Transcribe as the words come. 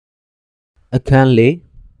အခန်းလေး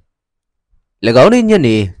၎င်း၏ည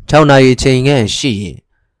နေ6နာရီချိန်ခန့်ရှိရင်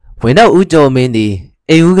ဝင်တော့ဦးကျော်မင်းသည်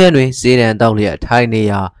အိမ်ဦးခန်းတွင်စေတံတောက်လျက်ထိုင်နေ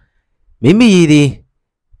ရာမိမိရည်သည်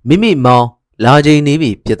မိမိမောင်လာချိန်နေပြီ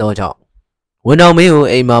ဖြစ်သောကြောင့်ဝင်တော်မင်းကို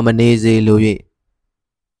အိမ်မှာမနေစေလို၍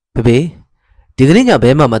ဖေဒီကနေ့ညဘဲ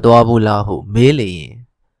မှမသွားဘူးလားဟုမေးလေရင်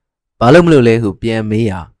ဘာလို့မလို့လဲဟုပြန်မေး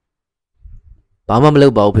ရာဘာမှမလု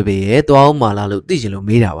ပ်ပါဘူးဖေရဲ့သွားအောင်မလားလို့သိချင်လို့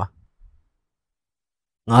မေးတာပါ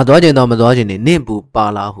ငါသွားချိန်တော့မသွားချိန်နဲ့နင့်ဘူးပါ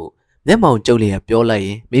လားဟုမျက်မှောင်ကျုပ်လျက်ပြောလိုက်ရ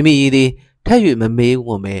င်မိမိရည်သည်ထက်၍မမေးဝ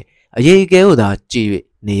င်ပဲအရေးကဲကိုသာကြည့်၍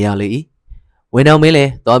နေရလေ၏ဝင်တော်မင်းလ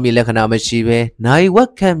ည်းသွားမီလက္ခဏာမရှိဘဲနိုင်ဝက်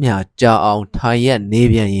ခန့်မြကြာအောင်ထိုင်ရက်နေ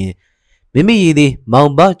ပြန်ရင်မိမိရည်သည်မော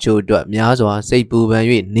င်ဘချိုအတွက်များစွာစိတ်ပူပန်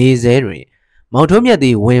၍နေစေတွင်မောင်ထုံးမြတ်သ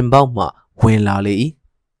ည်ဝင်ပေါက်မှဝင်လာလေ၏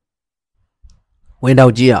ဝင်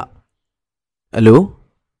တော်ကြီးအလို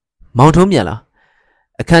မောင်ထုံးမြတ်လား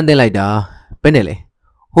အခန့်တက်လိုက်တာဘယ်နဲ့လဲ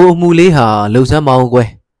ဟိုအမှုလေးဟာလှုပ်ဆန်းမအောင်ကွယ်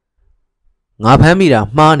ငါဖမ်းမိတာ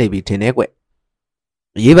မှားနေပြီထင်တယ်ကွ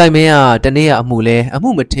ရေးပိုင်မင်းကတနေ့ကအမှုလဲအမှု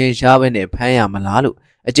မထင်ရှားပဲနဲ့ဖမ်းရမလားလို့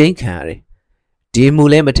အကျဉ်းခံရတယ်ဒီအမှု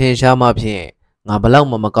လဲမထင်ရှားမှဖြင့်ငါဘလောက်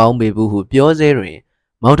မှမကောင်းပေဘူးဟုပြောစေတွင်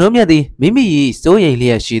မောင်ထုံးမြတ်သည်မိမိ၏စိုးရိမ်လျ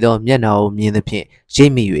က်ရှိသောမျက်နှာကိုမြင်သဖြင့်ရိ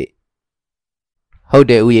ပ်မိ၍ဟုတ်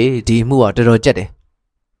တယ်ဦးရေဒီအမှုကတော်တော်ကြက်တယ်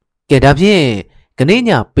ကဲဒါဖြင့်ကနေ့ည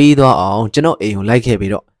ပေးသွားအောင်ကျွန်တော်အိမ်ကိုလိုက်ခဲ့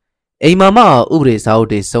ပြီးတော့အိမ်မှာမှဥပဒေစာအုပ်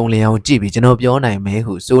တွေစုံလင်အောင်ကြည့်ပြီးကျွန်တော်ပြောနိုင်မယ်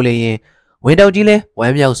ဟုဆိုလျင်ဝင်တောက်ကြီးလဲဝ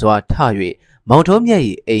မ်းမြောက်စွာထ၍မောင်ထုံးမြတ်၏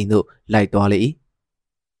အိမ်သို့လိုက်သွားလေ၏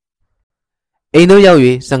အိမ်သို့ရောက်၍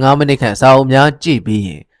15မိနစ်ခန့်စာအုပ်များကြည့်ပြီးရ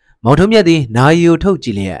င်မောင်ထုံးမြတ်သည်နာရီကိုထုတ်ကြ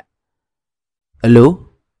ည့်လျက်အလို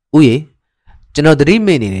ဦးရေကျွန်တော်သတိ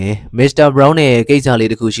မေ့နေတယ်မစ္စတာဘရောင်းရဲ့ကိစ္စလေး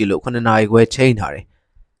တစ်ခုရှိလို့9နာရီခွဲချိန်ထားတယ်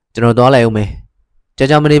ကျွန်တော်သွားလိုက်အောင်မယ်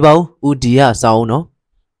ကြာမနေပါဘူးဦးဒီကစာအုပ်နော်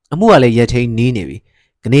အမှုကလည်းရက်ထိန်နီးနေပြီ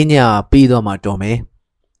ခနေ့ညပြီးတော့မှတော်မယ်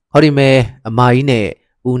ဟောဒီမဲအမကြီးနဲ့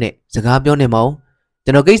ဦးနဲ့စကားပြောနေမအောင်ကျွ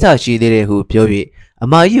န်တော်ကိစ္စရှိသေးတယ်ဟုပြော၍အ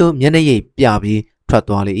မကြီးကိုမျက်နှာရိပ်ပြပြီးထွက်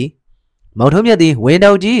သွားလေ၏မောင်ထုံးမြတ်သည်ဝင်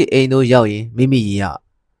တောက်ကြီးအိမ်သို့ရောက်ရင်မိမိရ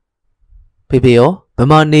ဖေရောဘ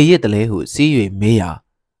မနေရစ်တလဲဟုစီး၍မေးရာ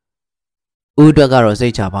ဦးအတွက်ကတော့စိ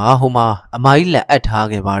တ်ချပါဟိုမှာအမကြီးလက်အပ်ထား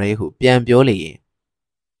ခဲ့ပါတယ်ဟုပြန်ပြောလေရင်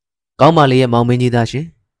ကောင်းပါလေရဲ့မောင်မင်းကြီးသားရှင်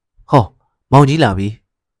ဟောမောင်ကြီးလာပြီ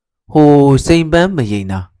ဟိုစိန်ပန်းမရင်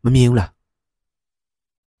တာမမြင်ဘူးလား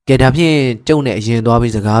ကဲဒါဖြင့်ကျုံနဲ့အရင်သွား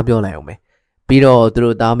ပြီးစကားပြောလိုက်အောင်မယ်ပြီးတော့သူ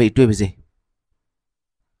တို့သားမိတွေ့ပါစေ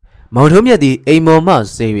မောင်ထုံးမြတ်သည်အိမ်မော်မှ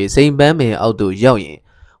ဆေး၍စိန်ပန်းပင်အောက်သို့ရောက်ရင်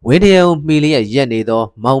ဝင်းတရံမှီလျက်ရက်နေသော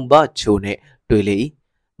မောင်ဘချိုနှင့်တွေ့လေ၏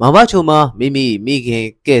မောင်ဘချိုမှာမိခင်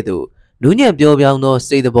ကဲ့သို့နူးညံ့ပြောပြောင်းသော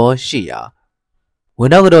စိတ်သဘောရှိရာဝန်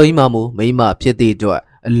တော်ကတော်ကြီးမှမူမိမဖြစ်သည့်အတွက်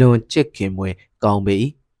အလွန်ချစ်ခင်မွေကောင်းပေ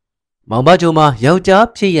၏မောင်ဘချိုမှာယောက်ျား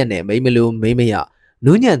ဖြစ်ရက်နှင့်မိမလိုမိမရ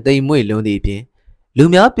နူးညံ့သိမ်မွေ့လွန်းသည့်ဖြင့်လူ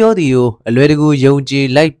များပြောသည်ကိုအလွယ်တကူယုံကြည်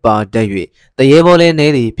လိုက်ပါတတ်၍တရေပေါ်လဲနေ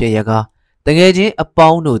သည်ဖြစ်ရကားတငယ်ချင်းအပေါ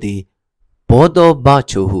င်းတို့သည်ဘောတော်ဘ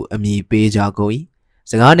ချိုဟုအမည်ပေးကြကုန်၏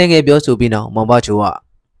စကားနဲ့ငယ်ပြောဆိုပြီးနောက်မောင်ဘချိုက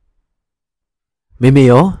မေ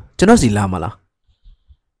ရောကျွန်တော်စီလာမလား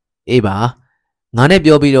အေးပါငါနဲ့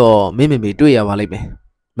ပြောပြီးတော့မေတွေ့ရပါလိမ့်မယ်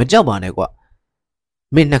မကြောက်ပါနဲ့ကွ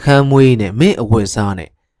မင်းနှကမ်းမွေးနဲ့မင်းအဝတ်စားနဲ့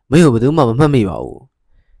မင်းကိုဘယ်သူမှမမှတ်မိပါဘူး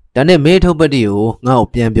ဒါနဲ့မင်းထုတ်ပတ်တီကိုငါ့ကို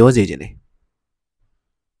ပြန်ပြောစေချင်တယ်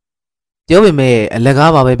ပြောပေမဲ့အလက်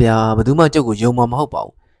ကားပါပဲဗျာဘယ်သူမှကြုတ်ကိုယုံမှာမဟုတ်ပါ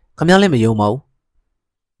ဘူးခမ ्या လည်းမယုံပါဘူး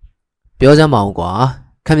ပြောစမ်းမအောင်ကွာ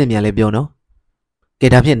ခက်မြမြန်လည်းပြောနော်ကဲ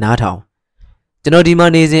ဒါဖြင့်နားထောင်ကျွန်တော်ဒီမှာ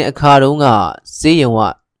နေစဉ်အခါတုန်းကစေးရုံက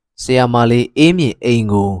ဆရာမလေးအေးမြင့်အိမ်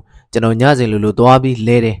ကိုကျွန်တော်ညစဉ်လိုသွားပြီး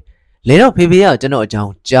လဲတယ်လဲတော့ဖေကကျွန်တော်အကြော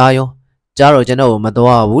င်းကြားတော့ကျွန်တော်ကိုမ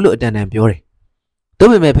သွားဘူးလို့အတန်တန်ပြောတယ်ဒါ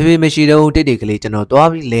ပေမဲ့ဖေမရှိတော့တိတ်ကလေးကျွန်တော်သွား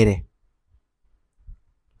ပြီးလဲတယ်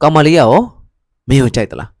ကောင်မလေးရောမင်းကိုကြိုက်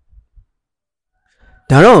သလား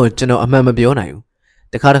ဒါတော့ကျွန်တော်အမှန်မပြောနိုင်ဘူး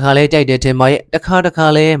တခါလဲကြိုက်တယ်ထင်ပါရဲ့တခါ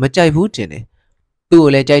လဲမကြိုက်ဘူးထင်တယ်သူ့ကို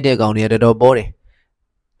လည်းကြိုက်တဲ့ကောင်တွေကတော်တော်ပေါ်တယ်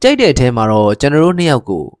ကြိုက်တဲ့အထဲမှာတော့ကျွန်တော်တို့နှစ်ယောက်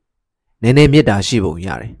ကိုနည်းနည်းမေတ္တာရှိပုံရ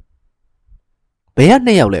တယ်ဘယ်က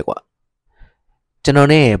နှစ်ယောက်လဲကွာကျွန်တော်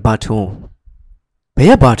နဲ့ဘာထုံးဘ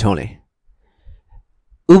ယ်ကဘာထုံးလဲ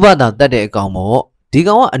ဥပဒါတတ်တဲ့အကောင်ပေါ့ဒီ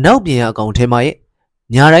ကောင်ကအနောက်ပြင်အကောင်ထဲမှာရဲ့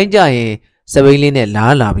ညာတိုင်းကြရင်စပိန်လေးနဲ့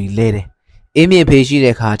လာပြီးလဲတယ်အေးမြင့်ဖေးရှိ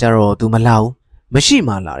တဲ့ခါကျတော့ तू မလာဘူးမရှိ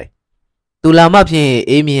မှလာတယ်သူလာမှဖြင့်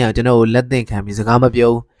အေးမြင့်ကကျွန်တော်ကိုလက်သင့်ခံပြီးစကားမ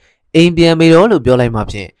ပြောဘူးအိမ်ပြန်မေတော့လို့ပြောလိုက်မှ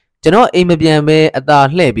ဖြင့်ကျွန်တော်အိမ်မပြန်ပဲအသာ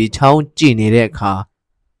လှဲ့ပြီးချောင်းကြည့်နေတဲ့အခါ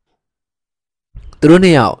သူတို့နှ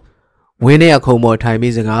စ်ယောက်ဝင်းထဲကခုံပေါ်ထိုင်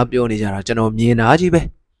ပြီးစကားပြောနေကြတာကျွန်တော်မြင်တာကြီးပဲ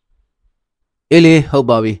အေးလေဟုတ်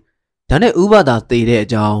ပါပြီဒါနဲ့ဥပဒါသေတဲ့အ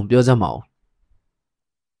ကြောင်းပြောစမ်းမအောင်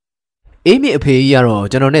အေးမြင့်အဖေကြီးကတော့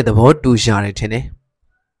ကျွန်တော်နဲ့သဘောတူရှာတယ်ထင်တယ်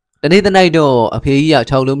တနေ့တနိုင်တော့အဖေကြီးက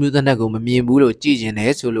6လုံးမျိုးသက်နက်ကိုမမြင်ဘူးလို့ကြည်ကျင်တ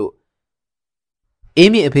ယ်ဆိုလို့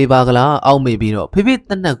အေးမြင့်အဖေပါကလားအောက်မေ့ပြီးတော့ဖေဖေသ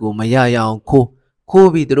က်နက်ကိုမရရအောင်ခိုး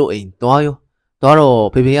ပြီးသူတို့အိမ်သွားတော့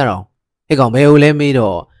ဖေဖေရတော့ဟဲ့ကောင်ဘယ်ကိုလဲမေး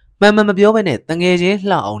တော့မှန်မပြောဘဲနဲ့တငယ်ချင်း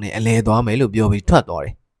လှအောင်နဲ့အလဲသွားမယ်လို့ပြောပြီးထွက်သွားတ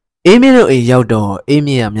ယ်အေးမြင့်တို့အိမ်ရောက်တော့အေး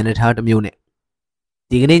မြင့်ကမျက်နှာထားတစ်မျိုးနဲ့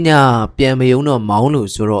ဒီကနေ့ညပြန်မယုံတော့မောင်းလို့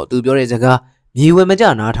ဆိုတော့သူပြောတဲ့စကားမြေဝဲမကြ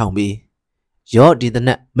နားထောင်ပြီးရော့ဒီတန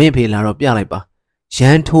က်မင်းဖေလာတော့ပြလိုက်ပါရ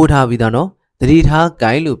န်ထိုးထားပြီးသားနော်တတိထား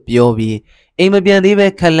ဂိုင်းလို့ပြောပြီးအိမ်မပြန်သေးပဲ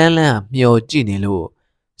ခက်လန်းလန်းမျောကြည့်နေလို့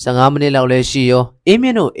15မိနစ်လောက်လဲရှိရောအေးမြ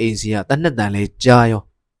င့်တို့အိမ်စီကတနက်တန်လဲကြားရော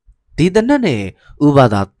ဒီတနက်နဲ့ဥပ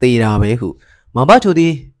ဒါသေးတာပဲဟုမောင်ဘချိုသ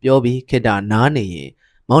ည်ပြောပြီးခေတ္တနားနေရင်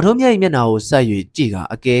မောင်ထုံးမြတ်မျက်နှာကိုဆက်၍ကြည့်က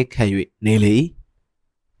အကဲခတ်၍နေလေ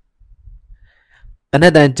တန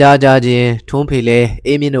က်တန်ကြားချင်းထွန်းဖေလဲ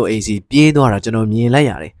အေးမြင့်တို့အိမ်စီပြေးသွားတာကျွန်တော်မြင်လိုက်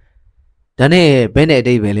ရတယ်ဒါနဲ့ဘဲနဲ့အ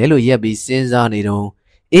တိတ်ပဲလေလို့ရက်ပြီးစဉ်းစားနေတော့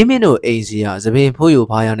အေးမြင့်တို့အိမ်စီကသပင်ဖိုးယူ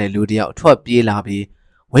ဖားရတဲ့လူတယောက်ထွက်ပြေးလာပြီး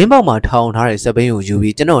ဝင်းပေါက်မှာထောင်ထားတဲ့စပိန်ကိုယူ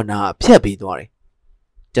ပြီးကျွန်တော်နာဖြတ်ပြီးသွားတယ်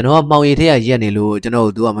ကျွန်တော်ကမှောင်ရည်ထက်ရက်နေလို့ကျွန်တော်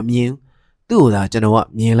တို့ကမမြင်သူ့ကိုသာကျွန်တော်က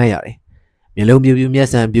မြင်လိုက်ရတယ်မျက်လုံးပြူပြူမျက်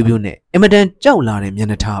စံပြူပြူနဲ့အင်မတန်ကြောက်လာတဲ့မျက်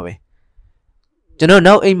နှာထားပဲကျွန်တော်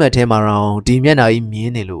နောက်အိမ်မက်ထဲမှာတော့ဒီမျက်နှာကြီးမြ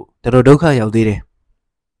င်နေလို့တော်တော်ဒုက္ခရောက်သေးတယ်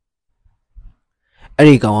အဲ့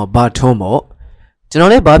ဒီကောင်ကဘာထွန်းပေါ့ကျွန်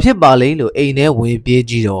တော်လည်းဘာဖြစ်ပါလိမ့်လို့အိမ်ထဲဝင်ပြေး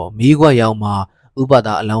ကြည့်တော့မိခွက်ရောက်မှဥပ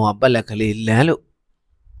ဒါအလောင်းကပက်လက်ကလေးလမ်းလို့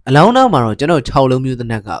အလောင်းနောက်မှာတော့ကျွန်တော်6လုံးမျိုးသ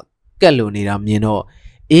နက်ကကက်လို့နေတာမြင်တော့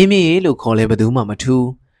အေးမေးလို့ခေါ်လဲဘယ်သူမှမထူး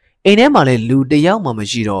အိမ်ထဲမှာလည်းလူတယောက်မှမ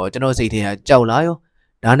ရှိတော့ကျွန်တော်စိတ်ထဲကကြောက်လာရော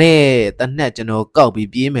ဒါနဲ့တနက်ကျွန်တော်ကောက်ပြီး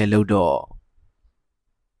ပြေးမယ်လို့တော့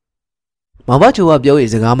မောင်ဘချိုကပြောရ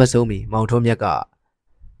စကားမဆုံးမီမောင်ထုံးမြတ်က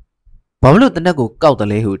ဘာလို့တနက်ကိုကောက်တယ်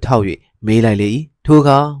လဲဟုထောက်၍မေးလိုက်လေထိုအ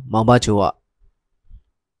ခါမောင်ဘချိုက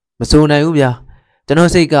မစိုးနိုင်ဘူးဗျာကျွန်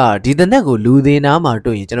တော်စိတ်ကဒီတနက်ကိုလူသေးနားမှာ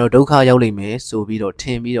တွေ့ရင်ကျွန်တော်ဒုက္ခရောက်လိမ့်မယ်ဆိုပြီးတော့ထ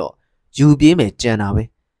င်ပြီးတော့ယူပြေးမယ်ကြံတာပဲ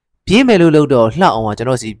ပြေးမယ်လို့လို့တော့လှအောင်ကကျွန်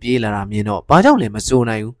တော်စီပြေးလာတာမြင်တော့ဘာကြောင့်လဲမစိုး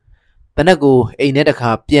နိုင်ဘူးတနက်ကိုအိမ်ထဲတစ်ခါ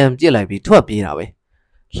ပြန်ပြစ်လိုက်ပြီးထွက်ပြေးတာပဲ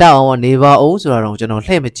လှအောင်ကနေပါအောင်ဆိုတာတော့ကျွန်တော်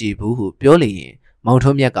လှည့်မကြည့်ဘူးဟုပြောလေရင်မောင်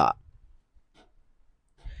ထုံးမြတ်က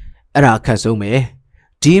အဲ့ဒါအခက်ဆုံးပဲ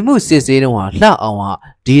ဒီမှုစစ်ဆေးတော့လှအောင်က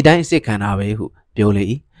ဒီတိုင်းစစ်ခံတာပဲဟုပြောလေ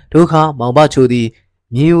ဒုက္ခမောင်ဘချိုသည်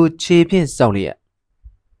မြေကိုခြေဖြင့်စောက်လျက်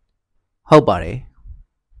ဟုတ်ပါတယ်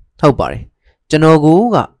ကျွန်တော်က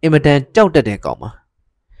အင်မတန်ကြောက်တတ်တဲ့ကောင်ပါ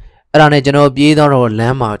အဲ့ဒါနဲ့ကျွန်တော်ပြေးတော့လ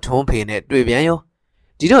မ်းမှာထုံးဖေနဲ့တွေ့ပြန်ရော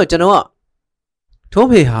ဒီတော့ကျွန်တော်ကထုံး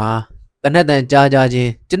ဖေဟာတနက်တန်ကြားချင်း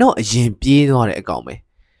ကျွန်တော်အရင်ပြေးသွားတဲ့အကောင်ပဲ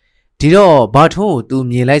ဒီတော့ဘာထုံးကိုသူ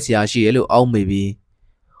မြင်လိုက်เสียရှိတယ်လို့အောက်မေပြီး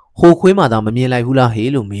ဟိုခွေးမှသာမမြင်လိုက်ဘူးလား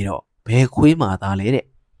ဟေးလို့မေးတော့ဘယ်ခွေးမှသာလဲတဲ့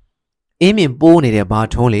အင်းမြင်ပိုးနေတဲ့ဘာ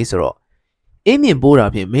ထုံးလေးဆိုတော့အင်းမြင်ပိုးတာ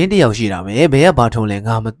ဖြင့်မင်းတယောက်ရှိတာပဲဘယ်ကဘာထုံးလဲ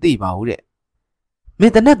ငါမသိပါဘူးတဲ့မ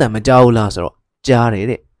င်းတနက်တန်မကြောက်ဘူးလားဆိုတော့ကြားတယ်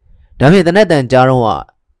တဲ့ဒါဖြင့်တနက်တန်ကြားတော့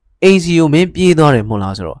အိမ်စီကိုမင်းပြေးသွားတယ်မဟုတ်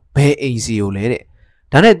လားဆိုတော့ဘယ်အိမ်စီကိုလဲတဲ့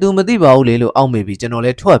ဒါနဲ့ तू မသိပါဘူးလေလို့အောက်မေပြီးကျွန်တော်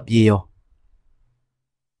လဲထွက်ပြေးရော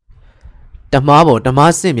တမားပေါ်တ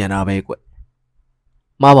မားစင့်မြန်တာပဲကွ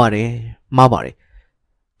မှားပါတယ်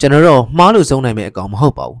ကျွန်တော်တော့မှားလို့ဆုံးနိုင်မဲ့အကောင်မဟု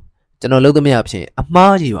တ်ပါဘူးကျွန်တော်လုပ်သမျှဖြင့်အ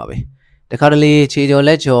မှားကြီးပါပဲတခါတလေခြေကျော်လ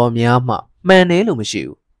က်ကျော်များမှမှန်တယ်လို့မရှိ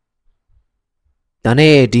ဘူးဒါ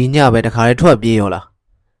နဲ့ဒီညပဲတခါလေးထွက်ပြေးရောလား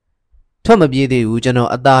ထွက်မပြေးသေးဘူးကျွန်တော်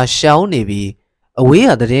အသာရှောင်းနေပြီးအဝေး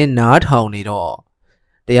ကတဲ့နားထောင်နေတော့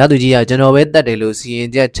တရားသူကြီးကကျွန်တော်ပဲတတ်တယ်လို့စီရင်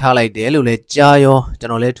ချက်ချလိုက်တယ်လို့လဲကြားရောကျွ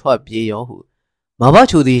န်တော်လဲထွက်ပြေးရောဟုမောင်ဘ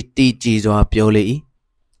ချိုသည်တီကြည်စွာပြောလေ၏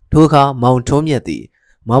ထိုအခါမောင်ထုံးမြတ်သည်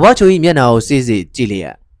မောင်ဘချို၏မျက်နှာကိုစစ်စစ်ကြည့်လျ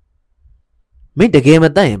က်မင်းတကယ်မ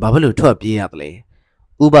တတ်ရင်ဘာဖြစ်လို့ထွက်ပြေးရသလဲ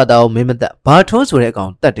ဥပဒါကိုမင်းမတတ်ဘာထွန်းဆိုတဲ့အကော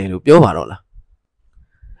င်တတ်တယ်လို့ပြောပါတော့လား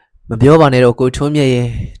မပြောပါနဲ့တော့ကိုထွန်းမြတ်ရဲ့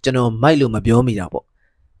ကျွန်တော်မိုက်လို့မပြောမိတာပေါ့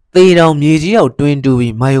သေတောင်မြေကြီးရောက်တွင်တူ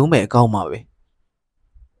ပြီးမိုက်ုံမဲ့အကောင်ပါပဲ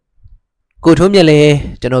ကိုထွန်းမြတ်လည်း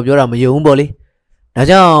ကျွန်တော်ပြောတာမယုံပေါ့လေဒါ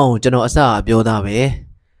ကြောင့်ကျွန်တော်အစပြောသားပဲ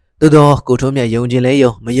သို့တော့ကိုထွန်းမြတ်ယုံခြင်းလဲ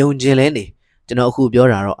ယုံမယုံခြင်းလဲနေကျွန်တော်အခုပြော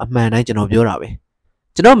တာတော့အမှန်တိုင်းကျွန်တော်ပြောတာပဲ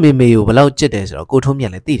ကျွန်တော်မေမေကိုဘယ်လောက်ချစ်တယ်ဆိုတော့ကိုထွန်းမြ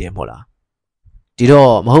တ်လည်းသိတယ်မဟုတ်လားဒီ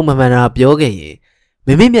တော့မဟုတ်မမှန်တာပြောခဲ့ရင်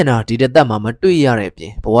မိမိမျက်နှာဒီတသက်မှာမတွေ့ရတဲ့အပြ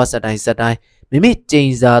င်ဘဝစတိုင်းမိမိကျိ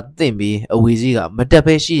န်စာသင့်ပြီးအဝီကြီးကမတက်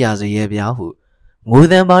ဖဲရှိရစေရဲ့ဗျာဟုငို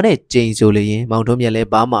သံပါနဲ့ကျိန်ဆိုလေရင်မောင်ထုံးမြတ်လည်း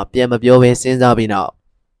ဘာမှပြန်မပြောဘဲစဉ်းစားပြီးနောက်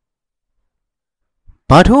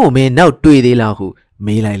ဘာထုံးကိုမင်းနောက်တွေ့သေးလားဟု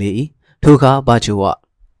မေးလိုက်လေထိုအခါဘာချိုက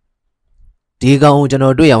ဒီကောင်ကိုကျွန်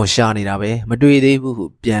တော်တွေ့အောင်ရှာနေတာပဲမတွေ့သေးဘူးဟု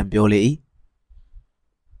ပြန်ပြောလေ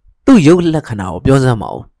သူ့ရုပ်လက္ခဏာကိုပြောစမ်းမ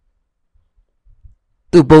အောင်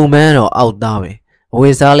သူ့ပုံမှန်တော့အောက်သားပဲအဝ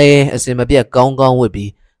တ်စားလဲအစင်မပြတ်ကောင်းကောင်းဝတ်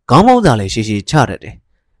ပြီးခေါင်းပေါင်းစာလဲရှိရှိချတတ်တယ်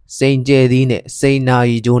စိန်ကျဲသီးနဲ့စိန်နာ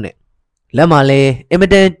ရီကျိုးနဲ့ လက်မှာလည်းအင်မ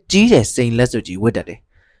တန်ကြီးတဲ့စိန်လက်စွပ်ကြီးဝတ်တတ်တယ်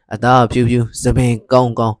အသားဖြူဖြူသပင်ကော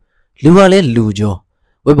င်းကောင်းလူကလည်းလူကျော်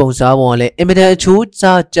ဝိပုံစားပုံကလည်းအင်မတန်အချိုး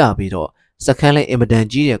စားကြပြီးတော့စခန်းလည်းအင်မတန်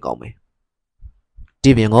ကြီးတဲ့ကောင်ပဲ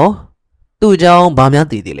ဒီပြင်ကိုသူ့အကြောင်းဘာများ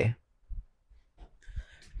သိသေးလဲ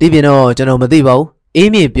ဒီပြင်တော့ကျွန်တော်မသိပါဘူးအေး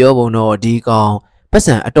မြင့်ပြောပုံတော့ဒီကောင်ပတ်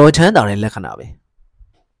စံအတော်ချမ်းသာတဲ့လက္ခဏာပဲ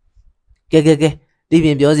ကဲဒီပြ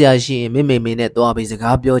င်ပြောစရာရှိရင်မေနဲ့သွားပြီးစ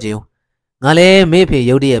ကားပြောကြဦးငါလည်းမေဖေ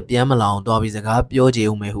ရုတ်တရက်ပြန်မလာအောင်သွားပြီးစကားပြောကြ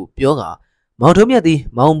ဦးမယ်ဟုပြောကမောင်ထုံးမြတ်သည်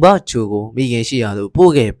မောင်ဘချိုကိုမိခင်ရှိရာသို့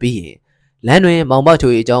ပို့ခဲ့ပြီးရင်လမ်းတွင်မောင်ဘ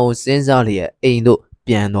ချို၏အကြောင်းကိုစဉ်းစားလျက်အိမ်သို့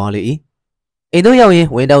ပြန်သွားလေ၏အိမ်သို့ရောက်ရင်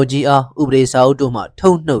ဝန်တော်ကြီးအားဥပဒေစာအုပ်တို့မှထု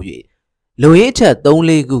တ်နှုတ်၍လူရင်းအချက်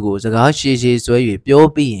3-4ခုကိုစကားရှည်ဆွဲ၍ပြော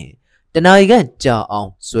ပြီးရင်တနာရီခန့်ကြာအောင်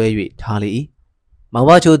ဆွဲ၍ထားလေ၏မောင်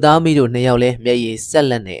ဘချိုသားမိတို့နှစ်ယောက်လည်းမျက်ရည်ဆက်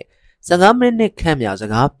လက်နဲ့15မိနစ်ခန့်မြစ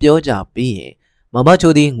ကားပြောကြပြီးရင်မောင်ဘ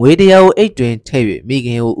ချိုသည်ငွေတရားကိုအိတ်တွင်ထည့်၍မိခ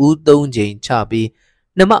င်ကိုဦး3ချိန်ချပြီး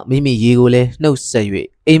နှမမိမိရေကိုလည်းနှုတ်ဆက်၍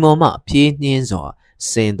အိမ်ပေါ်မှဖြည်းနှင်းစွာ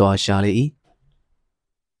ဆင်းသွားရှာလေ၏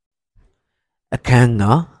အခန်းက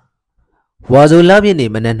ဝါဆိုလပြည့်နေ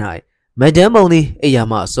မနက်၌မကြမ်းမုံသည်အိယာ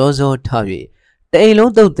မှစောစောထ၍တအိမ်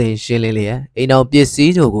လုံးတုတ်တင်ရှင်းလင်းလျက်အိမ်တော်ပစ္စ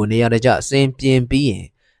ည်းတို့ကိုနေရာတကျဆင်ပြင်ပြီးရင်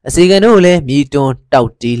အစီကံတို့လည်းမြည်တွန်းတော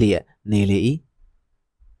က်တီးလျက်နေလေ၏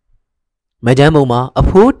မကြမ်းမုံမှာအ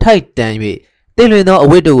ဖိုးထိုက်တန်၍တင့်လွင်သောအ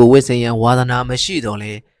ဝတ်တို့ကိုဝတ်ဆင်ရန်ဝါသနာမရှိတော့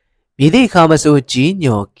လေမြည်သည့်အခါမဆိုကြီး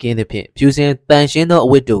ညော်ကင်းသဖြင့်ဖြူစင်တန်ရှင်းသောအ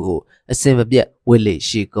ဝတ်တို့ကိုအစင်မပြတ်ဝတ်လေ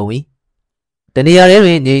ရှိကုန်၏တနေရာထဲတွ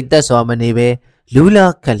င်ငြိမ်သက်စွာမနေဘဲလူလာ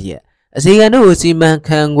ခက်လျက်အစီကံတို့ကိုစီမံခ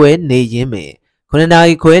န့်ခွဲနေရင်းပင်9 နာ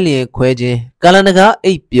ရီခွဲလျင်ခွဲခြင်းကာလနဂါ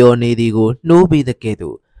အိပ်ပျော်နေသည်ကိုနှိုးပြီးတဲ့ကဲ့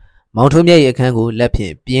သို့မောင်ထုံးမြတ်၏အခန်းကိုလက်ဖြ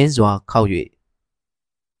င့်ပြင်းစွာခောက်၍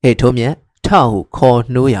ဟဲ့ထုံးမြတ်ထဟုခေါ်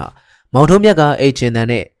နှိုးရာမောင်ထုံးမြတ်ကအိတ်ချင်တဲ့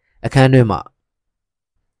နဲ့အခန်းတွင်မှ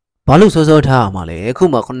ဘာလို့စောစောထားရမှာလဲအခု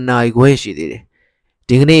မှ9 နာရီခွဲရှိသေးတယ်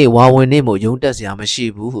ဒီကနေ့ဝါဝင်နေမို့ယုံတက်စရာမရှိ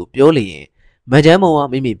ဘူးဟုပြောလျင်မကြမ်းမောင်က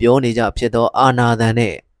မိမိပြောနေကြဖြစ်သောအာနာသန်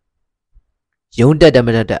နဲ့ယုံတက်တယ်မ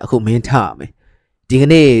တက်တယ်အခုမင်းထားရမယ်ဒီက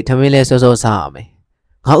နေ့ထမင်းလဲစောစောစားရမယ်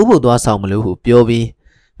ငါဥပုပ်သွားဆောင်မလို့ဟုပြောပြီး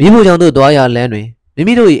မိဖို့ကြောင့်တို့သွားရလမ်းတွင်မိ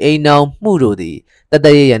မိတို့၏အိမ်နောင်မှုတို့သည်တတ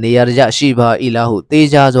ရရနေရာတကျရှိပါ၏လားဟုသေ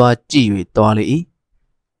ချာစွာကြည့်၍သွားလေ၏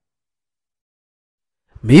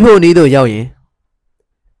မိဖို့နီးသို့ရောက်ရင်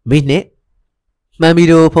မိနှင့်မှန်ပြီး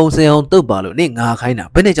တော့ဖုံစင်အောင်တုတ်ပါလို့နေငါခိုင်းတာ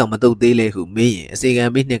ဘယ်နဲ့ကြောင့်မတုတ်သေးလဲဟုမေးရင်အစီကံ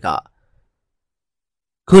မိနှင့်က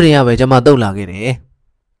ခုတည်းကပဲကျွန်မတုတ်လာခဲ့တယ်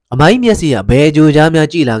အမိုင်းမျက်စိကဘယ်အကြိုကြားများ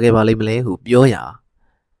ကြည့်လာခဲ့ပါလိမ့်မလဲဟုပြောရာ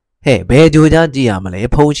ဟဲ့ဘယ်အကြိုကြားကြည့်ရမလဲ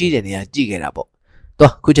ဖုံရှိတဲ့နေရာကြည့်ခဲ့တာပေါ့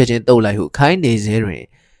သွားခုချက်ချင်းတုတ်လိုက်ဟုခိုင်းနေစေတွင်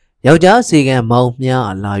ယောက်ျားအစီကံမောင်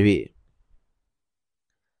မြားလာ၍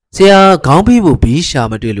ဆရာခေါင်းပြီးဖို့ဘီးရှာ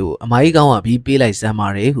မတွေ့လို့အမိုင်းကောင်းကဘီးပေးလိုက်စမ်းပါ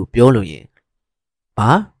တယ်ဟုပြောလို့ရင်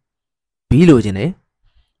ဘာဘီးလိုချင်တယ်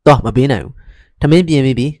သွားမပေးနိုင်ဘူးထမင်းပြင်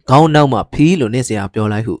ပြီးခေါင်းနောက်မှဖီးလို့နဲ့ဆရာပြော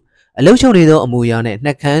လိုက်ဟုအလုတ်ချုပ်နေသောအမူအရာနဲ့နှ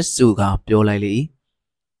က်ခမ်းစုကပြောလိုက်လေ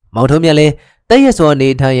မောင်ထုံးမြတ်လည်းတည့်ရစွာနေ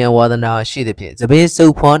ထိုင်ရန်ဝါသနာရှိသဖြင့်သပင်းစု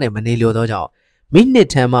ပ်ဖွားနဲ့မနေလျော်သောကြောင့်မိနစ်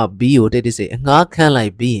ထမ်းမှဘီးကိုတိတ်တိတ်စိတ်အငှားခန်းလို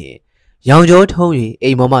က်ပြီးရင်ရောင်ကြောထုံး၍အိ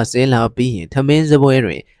မ်ပေါ်မှဆင်းလာပြီးရင်ထမင်းစပွဲ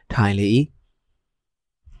တွင်ထိုင်လေ၏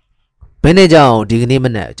ဘယ်နဲ့ကြောင့်ဒီကနေ့မ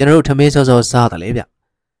နက်ကျွန်တော်တို့ထမင်းစောစောစားတယ်လေဗျ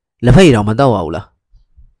လက်ဖက်ရည်တော့မတော့ပါဘူးလား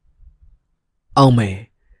အောင်မယ်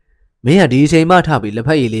မင်းကဒီအချိန်မှထပြီးလက်ဖ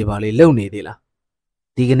က်ရည်လေးပါလေးလုံနေသေးလား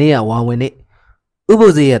ဒီကနေ့ကဝါဝင်နေဥပု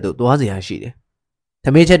သ်စေရတို့သွားစရာရှိတယ်ထ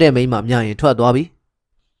မင်းချက်တဲ့မိန်းမမြရင်ထွက်သွားပြီ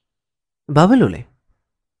ဘာဖြစ်လို့လဲ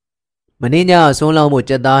မင်းညဆွန်းလောင်းမှု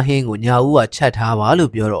ကြက်သားဟင်းကိုညာဦးကချက်ထားပါ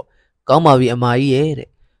လို့ပြောတော့ကောင်းပါပြီအမကြီးရဲ့တဲ့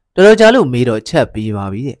တော်တော်ကြာလို့မေးတော့ချက်ပြီးပါ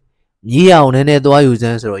ပြီတဲ့မြည်အောင်နည်းနည်းသွားယူစ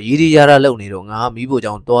မ်းဆိုတော့ရီရီရရလုံနေတော့ငါမီးဖို့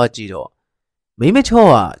ကြောင့်သွားကြည့်တော့မိမချော့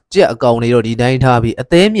ကကြက်အကောင်တွေတော့ဒီတိုင်းထားပြီးအ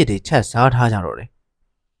သေးမြစ်တွေချက်စားထားကြတော့တယ်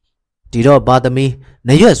ဒီတော့ဘာသမီးန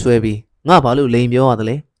ရွက်ဆွဲပြီးငါဘာလို့လိန်ပြောရတယ်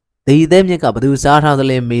လဲဒီအသေးမြစ်ကဘသူစားထားသ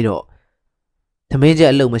လဲမေးတော့သမင်းချ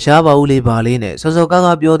က်အလုပ်မရှားပါဘူးလေဘာလေးနဲ့စောစောကား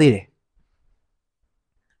ကားပြောသေးတယ်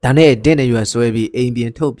ဒါနဲ့တင့်နရွက်ဆွဲပြီးအိမ်ပြ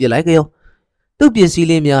င်ထုတ်ပစ်လိုက်ကြောသူ့ပစ္စည်း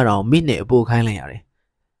လေးများတော့မိနဲ့အပို့ခိုင်းလိုက်ရတယ်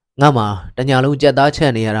ငါမှတညာလုံးကြက်သားချ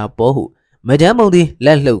က်နေရတာပေါ့ဟုမဒမ်းမုံသည်လ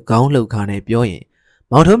က်လှုပ်ခေါင်းလှုပ်ခါနဲ့ပြောရင်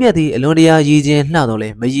မောင်ထုံးမြတ်သည်အလွန်တရာရည်ချင်းလှတော့လဲ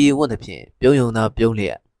မရည်ဝတ်သဖြင့်ပြုံးယုံသာပြုံးလျ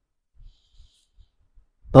က်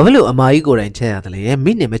ဘာဖြစ်လို့အမကြီးကိုယ်တိုင်ချက်ရတယ်လဲ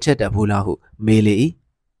မိနဲ့မချက်တတ်ဘူးလားဟုမေးလေ၏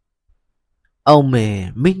အောင်မယ်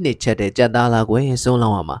မိနဲ့ချက်တဲ့ကြက်သားလားကွယ်ဆုံးလော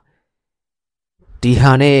င်းရမှာဒီ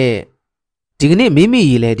ဟာနဲ့ဒီကနေ့မိမိ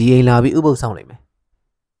ကြီးလဲဒီအိမ်လာပြီးဥပုသ်ဆောင်လိုက်မယ်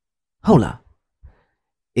ဟုတ်လား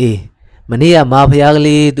အေးမနေ့ကမာဖျားက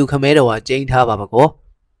လေးသူခမဲတော်ကကျင်းထားပါကော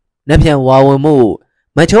နှက်ပြန်ဝါဝင်မှု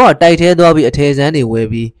မချောကတိုက်ထဲသွားပြီးအထေဆန်းတွေဝယ်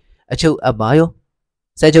ပြီးအချုပ်အပ်ပါရော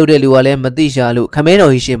ဆက်ချုပ်တဲ့လူကလည်းမသိရှာလို့ခမဲ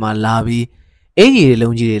တော်ကြီးရှေ့မှာလာပြီး အင်ကြီး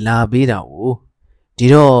လုံးကြီးတွေလာပေးတာကိုဒီ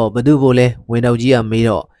တော့ဘသူ့ဖို့လဲဝင်တော့ကြီးကမေး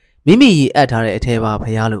တော့မိမိကြီးအပ်ထားတဲ့အထဲပါဖ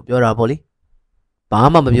ရားလို့ပြောတာပေါ့လေဘာ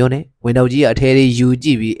မှမပြောနဲ့ဝင်တော့ကြီးကအထဲလေးယူကြ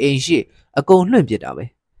ည့်ပြီးအိမ်ရှိအကုန်လွှင့်ပစ်တာပဲ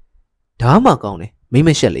ဒါမှကောင်းတယ်မိမ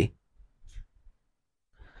ရှက်လေ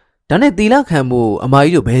ဒါနဲ့တီလာခံမှုအမ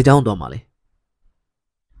ကြီးတို့ဘဲချောင်းသွားမှာလဲ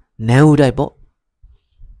နန်းဦးတိုက်ပေါ့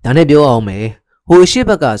ဒါနဲ့ပြောအောင်မယ်ဟိုရှိဘ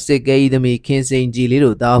က်ကစစ်ကဲကြီးသမီးခင်စိန်ကြီးလေး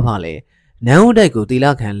တို့တားဖာလဲနန်းဦးတိုက်ကိုတီ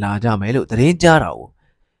လာခံလာကြမယ်လို့သတင်းကြားတာကို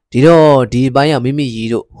ဒီတော့ဒီပိုင်းကမိမိကြီး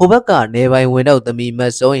တို့ဟိုဘက်ကနေပိုင်းဝင်တော့သမီးမ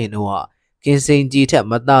တ်စောရင်တို့ကခင်စိန်ကြီးထက်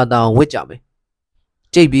မသာတောင်ဝစ်ကြမယ်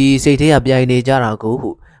ကြိတ်ပြီးစိတ်ထဲကပြိုင်နေကြတာကိုဟု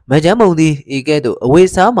မကြမ်းမုံသည်ဤကဲ့သို့အဝေး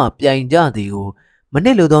စားမှပြိုင်ကြသည်ကိုမန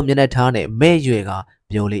စ်လိုသောမျက်နှာထားနဲ့မဲ့ရွယ်က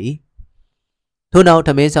ပြောလေ၏ထို့နောက်ထ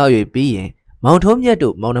မင်းစား၍ပြီးရင်မောင်ထုံးမြတ်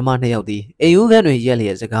တို့မောင်နှမနှစ်ယောက်သည်အိမ်ဦးခန်းတွင်ရက်လျ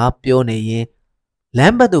က်စကားပြောနေရင်လ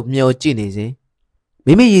မ်းဘက်သို့မျှော်ကြည့်နေစဉ်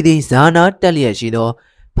မိမိရည်သည်ဇာနာတက်လျက်ရှိသော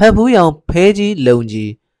ဖက်ဖူးရောင်ဖဲကြီးလုံ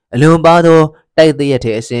ကြီးအလွန်ပါသောတိုက်တရက်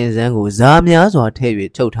တဲ့အစင်စမ်းကိုဇာများစွာထည့်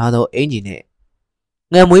၍ချုပ်ထားသောအင်ဂျီနှင့်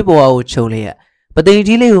ငှက်မွေးပေါ်ကိုခြုံလျက်ပသိမ်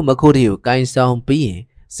ကြီးလေးကိုမခိုးတီကိုကိုင်းဆောင်ပြီးရင်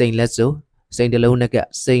စိန်လက်စို့စိန်တလုံးနှက်က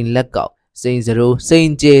စိန်လက်ကောက်စိန်စရိုးစိန်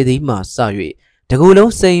ကျဲသည်မှစ၍တကူ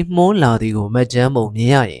လုံးစိန်မှုန်းလာသည်ကိုမကြမ်းမုံမြ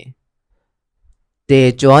င်ရရင်တဲ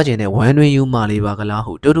ကြွားခြင်းနဲ့ဝမ်းတွင်ယူမှလေးပါကလား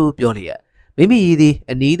ဟုတူတူပြောလျက်မိမိရည်သည်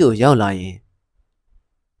အနီးသို့ရောက်လာရင်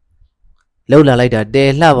လှုပ်လာလိုက်တာတဲ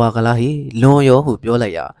လှပါကလားဟိလွန်ရောဟုပြောလို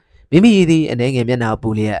က်ရာမိမိရည်သည်အနေငယ်မျက်နှာပူ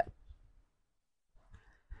လျက်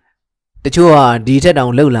တချို့ဟာဒီထက်တော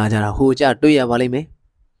င်လှုပ်လာကြတာဟိုကြတွေ့ရပါလိမ့်မယ်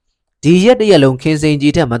ဒီရက်တရက်လုံးခင်စိန်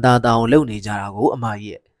ကြီးထက်မသာတောင်လှုပ်နေကြတာကိုအမ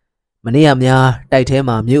ကြီးရဲ့မနေ့ကများတိုက်ထဲ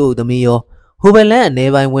မှာမြို့ဦးသမီးရောဟိုဘလန်အနေ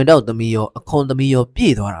ပိုင်းဝင်တော့သမီးရောအခွန်သမီးရောပြ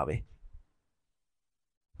ည့်သွားတာပဲ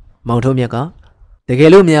မောင်ထုံးမြတ်ကတကယ်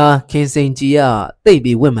လို့များခင်စိန်ကြီးကတိတ်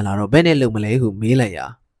ပြီးဝင့်မလာတော့ဘယ်နဲ့လုံမလဲဟုမေးလိုက်ရာ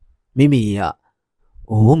မိမိက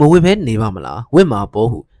အိုးမဝင့်ပဲနေပါမလားဝင့်မှာပေါ့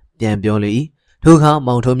ဟုပြန်ပြောလေ၏ထိုအခါ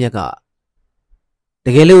မောင်ထုံးမြတ်ကတ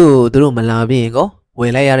ကယ်လို့သူတို့မလာပြင်ကောဝ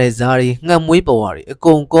ယ်လိုက်ရတဲ့ဇားတွေငှက်မွေးပေါ်ဝါတွေအ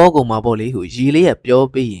ကုန်ကောကုန်မှာပေါ့လေဟုရီလေးရပြော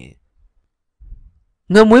ပြီးရင်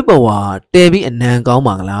ငှက်မွေးပေါ်ဝါတဲပြီးအနံကောင်း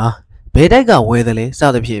ပါကလားဘယ်တိုက်ကဝယ်တယ်လဲစ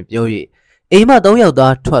သဖြင့်ပြော၍အိမ်မ3ယောက်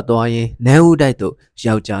သားထွက်သွားရင်နန်းဦးတိုက်သို့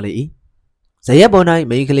ရောက်ကြလေ၏ဇရက်ပေါ်၌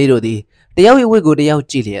မိန်းကလေးတို့သည်တယောက်ရဲ့ဝတ်ကိုတယောက်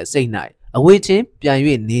ကြည့်လျက်စိတ်၌အဝေးချင်းပြန်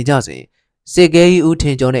၍နေကြစဉ်စစ်ကဲကြီးဦးထ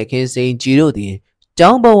င်ကျော်နှင့်ခင်စိန်ကြီးတို့သည်ကျော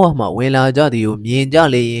င်းဘဝမှဝင်လာကြသည်ကိုမြင်ကြ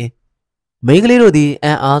လေရင်မိန်းကလေးတို့သည်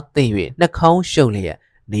အံ့အားသင့်၍နှာခေါင်းရှုံလျက်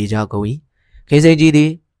နေကြကုန်၏ခင်စိန်ကြီးသ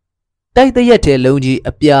ည်တိုက်တရက်ထဲလုံးကြီး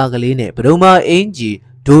အပြာကလေးနှင့်ဗဒုံမာအင်းကြီး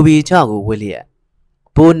ဒိုဘီချကိုဝစ်လျက်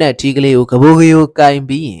ဘိုးနဲ့ထီကလေးကိုကဘိုးကလေးကိုကင်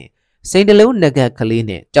ပြီးရင်စိန်တလုံးနဂတ်ကလေး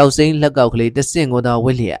နှင့်ကြောက်စိမ့်လက်ကောက်ကလေးတဆင့်ကိုသာဝ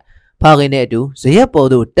စ်လျက်ဖခင်နဲ့အတူဇရက်ပေါ်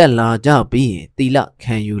သို့တက်လာကြပြီးရင်တီလ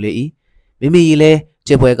ခံယူလေ၏မိမိလည်းချ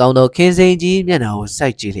စ်ပွဲကောင်းသောခင်စိန်ကြီးမျက်နှာကိုစို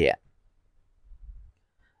က်ကြည့်လျက်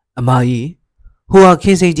အမကြီးဟိုဟာခ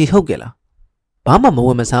င်စိန်ကြီးဟုတ်ကဲ့လားဘာမှမဝ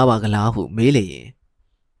ယ်မစားပါကလားဟုမေးလေရင်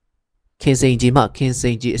ခင်စိန်ကြီးမှခင်စိ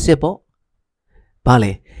န်ကြီးအစ်စ်ပေါ့ဘာ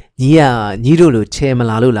လဲညီတို့လိုချဲမ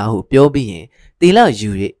လာလို့လားဟုပြောပြီးရင်တီလယူ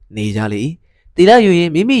၍နေကြလေ၏တီလယူရင်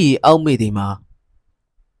မိမိအောက်မေ့သည်မှာ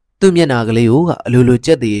သူ့မျက်နှာကလေးကိုအလိုလိုကြ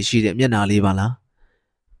က်တည်ရှိတဲ့မျက်နှာလေးပါလား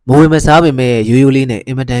မဝေမစားပေမဲ့ရိုးရိုးလေးနဲ့အ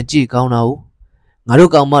င်မတန်ကြည့်ကောင်းတာ ငါ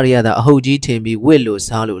တို့ကောင်မတွေကသာအဟုတ်ကြီးထင်ပြီးဝစ်လို့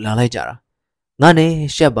စားလို့လာလိုက်ကြတာငါနဲ့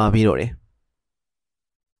ရှက်ပါပြီးတော့တယ်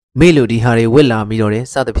မေ့လို့ဒီဟာတွေဝစ်လာပြီးတော့တယ်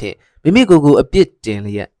စသဖြင့်မိမိကိုယ်ကိုအပြစ်တင်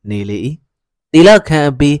လျက်နေလေ၏တီလခံ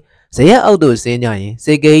အပြီးဇရက်အောက်သို့ဆင်းကြရင်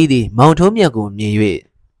စေကဲကြီးသည်မောင်ထုံးမြတ်ကိုမြင်၍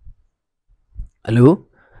အလို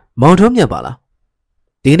မောင်ထုံးမြတ်ပါလား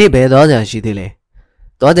ဒီနေ့ဘယ်သွားကြရှိသေးလဲ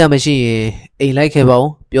သွားကြမရှိရင်အိမ်လိုက်ခဲ့ပါဦး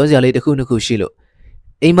ပြောစရာလေးတစ်ခုနှစ်ခုရှိလို့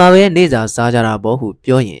အိမ်မှာပဲနေစာစားကြတာပေါ့ဟု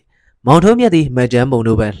ပြောရင်မောင်ထုံးမြတ်သည်မကြမ်းပုံ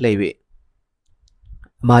တို့ပဲလှည့်၍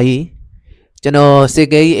အမကြီးကျွန်တော်စေ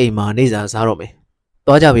ကဲကြီးအိမ်မှာနေစာစားတော့မယ်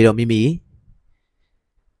သွားကြပြီတော့မိမိ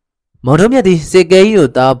မောင်ထုံးမြတ်သည်စေကဲကြီးကို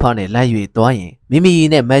တားဖားနဲ့လိုက်၍သွားရင်မိမိ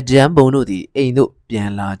နဲ့မကြမ်းပုံတို့သည်အိမ်သို့ပြန်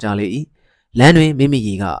လာကြလေ၏လမ်းတွင်မိမိ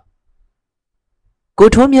ကကို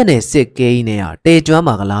ထုံးမြတ်နဲ့စစ်ကဲကြီးနဲ့တေကျွမ်း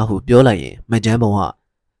ပါကလားဟုပြောလိုက်ရင်မကြမ်းပုံက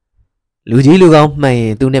လူကြီးလူကောင်းမှန်ရ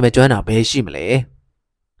င်သူနဲ့မကျွမ်းတာဘယ်ရှိမလဲ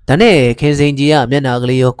ဒါနဲ့ခင်စိန်ကြီးကမျက်နာက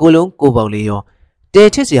လေးရောကိုလုံးကိုပေါက်လေးရောတဲ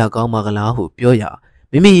ချစ်စရာကောင်းပါကလားဟုပြောရ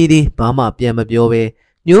မိမိသည်ဘာမှပြန်မပြောဘဲ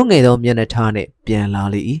ညှိုးငယ်သောမျက်နှာထားနဲ့ပြန်လာ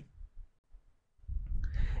လေ၏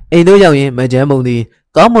အိမ်တို့ရောက်ရင်မကြမ်းပုံသည်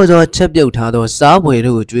ကောင်းမွန်သောချက်ပြုတ်ထားသောစားပွဲ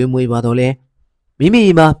တို့ကိုကျွေးမွေးပါတော့လဲမိမိ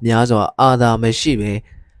မှများစွာအာသာမရှိပဲ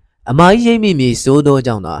အမကြီးရိပ်မိစိုးသော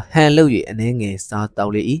ကြောင့်သာဟန်လုတ်၍အနှဲငယ်စားတော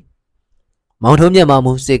က်လေ၏မောင်ထုံးမြတ်မ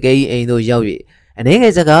မှုစစ်ကဲကြီးအိမ်သို့ရောက်၍အနေင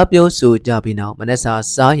ယ်စကားပြောဆိုကြပြီးနောက်မနက်စာ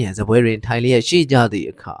စားရန်စပွဲတွင်ထိုင်လျက်ရှိကြသည့်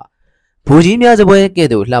အခါ ဘူကြီးများစပွဲကဲ့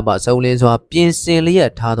သို့လှပစုံလင်းစွာပြင်ဆင်လျ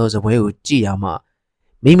က်ထားသောစပွဲကိုကြည့်ရမှ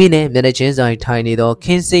မိမိနဲ့မျက်နှာချင်းဆိုင်ထိုင်နေသောခ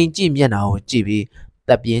င်စိန်ကြည့်မျက်နှာကိုကြည့်ပြီးတ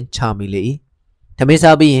ပ်ပြင်းချမိလေ၏ထမင်း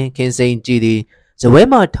စားပြီးရင်ခင်စိန်ကြည့်သည်စပွဲ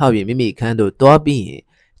မှထောက်၍မိမိခန်းသို့တွားပြီးရင်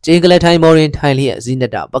ကျင်းကလေးထိုင်ပေါ်တွင်ထိုင်လျက်ဇိန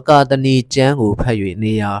တပကာတနီကျန်းကိုဖတ်၍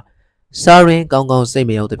နေရာစားရင်ကောင်းကောင်းစိတ်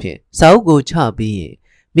မရောက်သဖြင့်စာအုပ်ကိုချပြီးရင်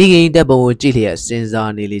မိခင်တပ်ပုံကိုကြည့်လျက်စဉ်း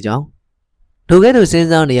စားနေလေကြောင်းထိုကဲ့သို့စဉ်း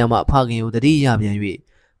စားနေရမှဖခင်ကိုတတိယပြန်၍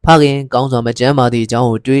ဖခင်ကောင်းစွာမကြမ်းပါသည့်အကြောင်း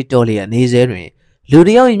ကိုတွေးတောလျက်နေစေတွင်လူတ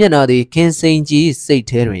စ်ယောက်၏မျက်နှာသည်ခင်စိန်ကြီးစိတ်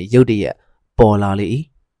ထဲတွင်ရုတ်တရက်ပေါ်လာလေ၏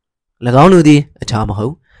၎င်းလူသည်အခြားမဟု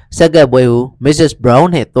တ်စက်ကပ်ပွဲကို Mrs. Brown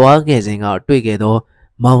နှင့်သွားခဲ့စဉ်ကတွေ့ခဲ့သော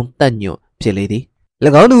မောင်တက်ညွန့်ဖြစ်လေသည်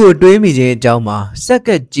၎င်းသူကိုတွေးမိခြင်းအကြောင်းမှာစက်က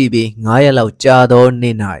ပ်ကြည့်ပြီး9ရက်လောက်ကြာသော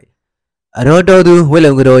နေ့၌အတော်တော်သူဝိ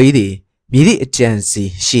လုံကတော်ကြီးသည်မြည်သည့်အကြံစီ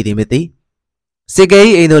ရှိသည်မသိစစ်ကဲ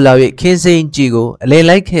၏အိမ်သို့လာ၍ခင်စိန်ကြီးကိုအလဲ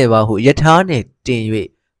လိုက်ခဲ့ပါဟုယထာနှင့်တင်၍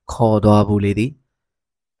ခေါ်သွားဘူးလေသည်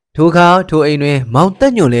ထိုအခါထိုအိမ်တွင်မောင်တ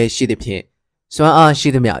က်ညွန့်လည်းရှိသည်ဖြင့်စွမ်းအားရှိ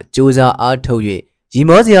သမျှကြိုးစားအားထုတ်၍ရီ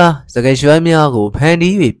မောစရာစကားရွှမ်းများကိုဖန်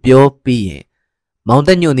တီး၍ပြောပြီးရင်မောင်တ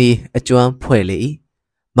က်ညွန့်သည်အကျွမ်းဖွဲ့လေ၏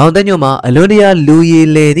မောင်တက်ညွန့်မှာအလွန်တရာလူရည်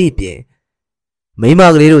လေသည့်ပြင်မိမ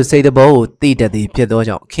ကလေးတို့စိတ်တဘောကိုသိတတ်သည်ဖြစ်သော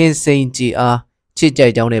ကြောင့်ခင်စိန်ကြီးအားချစ်ကြို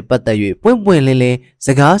က်ကြောင်းနဲ့ပတ်သက်၍ပွင့်ပွင့်လင်းလင်းစ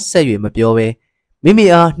ကားဆက်၍မပြောဘဲမိမိ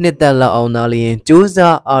အားနှစ်သက်လောက်အောင်သာလျှင်ကြိုး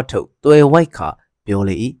စားအားထုတ်တွယ်ဝိုက်ခါပြော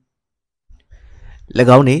လေ၏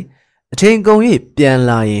၎င်းနှင့်အထင်ကုန်၍ပြန်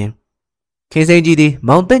လာရင်ခင်စိန်ကြီးသည်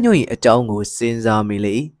မောင်တက်ညွန့်၏အကြောင်းကိုစဉ်းစားမိ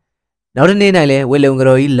လေ၏နောက်တစ်နေ့၌လည်းဝေလုံက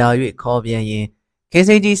တော်ကြီးလာ၍ခေါ်ပြန်ရင်ခင်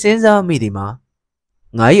စိန်ကြီးစဉ်းစားမိသည်မှာ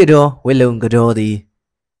ငါ၏အတော်ဝေလုံကတော်သည်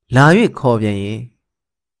လာ၍ခေါ်ပြန်ရင်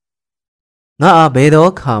ငါအားဘယ်သော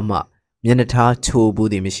ခါမှမျက်နှာထားချိုးဘူး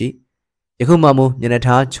သည်မရှိယခုမှမူမျက်နှာ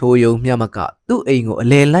ထားချိုးယုံမျှမကသူ့အိမ်ကိုအ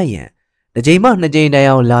လဲလိုက်ရန်တစ်ချိန်မှနှစ်ချိန်တိုင်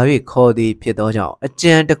အောင်လာ၍ခေါ်သည်ဖြစ်သောကြောင့်အ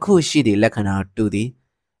ကြံတစ်ခုရှိသည့်လက္ခဏာတူသည်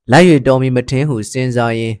လိုက်၍တော်မီမထင်းဟုစဉ်း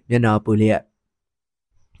စားရင်းမျက်နှာပူလျက်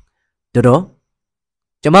တော်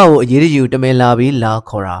ကျမကိုအရေးတယူတမင်လာပြီးလာ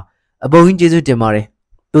ခေါ်တာအပုံကြီးကျေးဇူးတင်ပါတယ်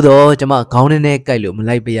သို့တော့ကျမခေါင်းထဲနဲ့ကြိုက်လို့မ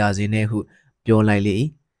လိုက်ပါရစေနဲ့ဟုပြောလိုက်လေ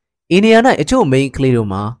အင်းနီယာ၌အချို့မိန်းကလေးတို့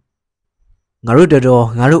မှာငါတို့တော်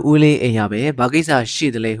ငါတို့ဦးလေးအိမ်ရပဲဘာကိစ္စရှိ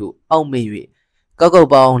သလဲဟုအောက်မေ့၍ကောက်ကောက်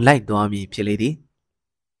ပေါင်းလိုက်သွားမည်ဖြစ်လေသည်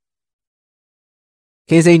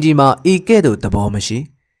ခင်စိန်ကြီးမှာဤကဲ့သို့သဘောမရှိ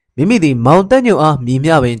မိမိသည်မောင်တက်ညွန့်အားမြည်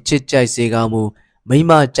မြပင်ချစ်ကြိုက်စေကောင်းမူမိ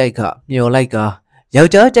မကြိုက်ကမျော်လိုက်ကယော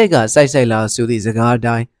က်ျားကြိုက်ကစိုက်လာဆိုသည့်စကားအ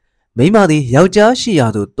တိုင်းမိမသည်ယောက်ျားရှိရာ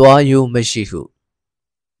သို့တွားယိုးမရှိဟု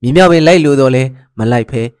မြည်မြပင်လိုက်လို့တော့လဲမလိုက်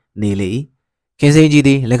ဖဲနေလေ၏ခင်စိန်ကြီးသ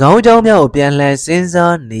ည်၎င်းအကြောင်းများကိုပြန်လှန်စဉ်း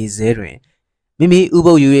စားနေစေတွင်မိမိဥ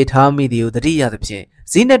ပုပ်ယူ၍ထားမိသည်ကိုတတိယသဖြင့်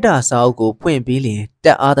ဇိနတစာအုပ်ကိုဖွင့်ပြီးလျင်တ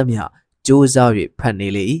က်အားသမျှကြိုးစား၍ဖတ်နေ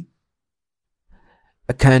လေ၏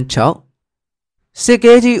အခန်း6စစ်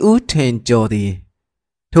ကဲကြီးဦးထင်ကျော်သည်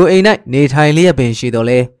ထိုအိမ်၌နေထိုင်လျက်ပင်ရှိတော်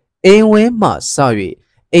လဲအိမ်ဝင်းမှစ၍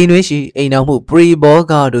အိမ်တွင်ရှိအိမ်တော်မှုပရိဘော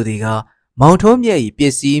ဂတို့သည်ကမောင်ထုံးမြတ်၏ပ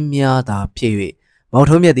စ္စည်းများသာဖြစ်၍မောင်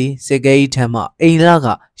ထုံးမြတ်သည်စစ်ကဲကြီးထံမှအိမ်လာက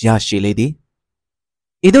ရရှိလေသည်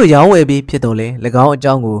ဤသို့ရောင်းဝယ်ပြီးဖြစ်တော်လဲ၎င်းအ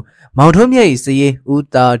ကြောင်းကိုမောင်ထုံးမြတ်၏စည်ရေးဦး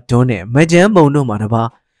သားဒွန်းနှင့်မကြမ်းပုံတို့မှတပါ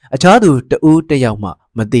အခြားသူတဦးတယောက်မှ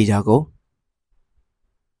မသိကြကုန်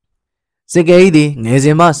စစ်ကဲကြီးသည်ငယ်စ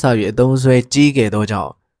ဉ်မှစ၍အသုံးဆွဲကြီးခဲ့သောကြော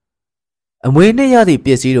င့်အမွေနှင့်ရသည့်ပ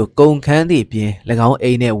စ္စည်းတို့ကုန်ခန်းသည့်ပြင်၎င်းအိ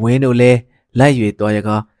မ်နှင့်ဝင်းတို့လည်းလိုက်၍တော်ရ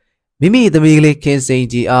ကားမိမိသမီးကလေးခင်စိန်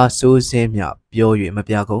ကြီးအားစိုးစင်းမြပြော၍မ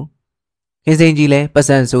ပြကုန်ခင်စိန်ကြီးလည်းပတ်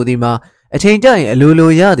စံဆိုသည်မှာအချိန်ကျရင်အလို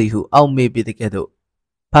လိုရသည်ဟုအောက်မေ့ပြီးတဲ့ကဲ့သို့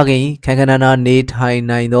ဖခင်ခန်းခဏနာနေထိုင်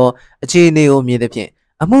နိုင်သောအခြေအနေကိုမြင်သည်ဖြင့်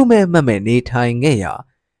အမှုမဲ့မှတ်မဲ့နေထိုင်ခဲ့ရာ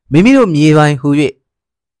မိမိတို့မြေပိုင်းဟူ၍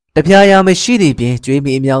တပြားရာမရှိသည့်ပြင်ကြွေး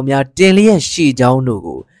မိအမြောင်များတင်လျက်ရှိကြောင်းတို့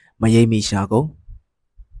ကိုမယိမ့်မိရှာကုန်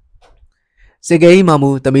စစ်ကဲကြီးမှမူ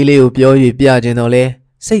သမီးလေးကိုပြော၍ပြခြင်းတော့လဲ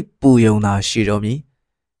စိတ်ပူယုံသာရှိတော်မူ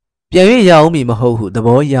ပြန်၍ရအောင်မည်မဟုတ်ဟုသ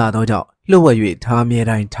ဘောရသောကြောင့်လှုပ်ဝက်၍ထားမြဲ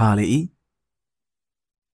တိုင်းထားလေ၏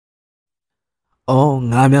အော်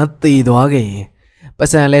ငါများသေသွားခဲ့ရင်ပတ်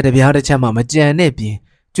စံလဲတပြားတစ်ချက်မှမကြံနဲ့ပြင်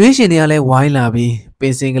ကျွေးရှင်တွေကလည်းဝိုင်းလာပြီးပ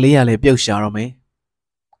င်စင်ကလေးကလည်းပြုတ်ရှာတော့မယ်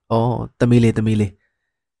အော်သမီးလေး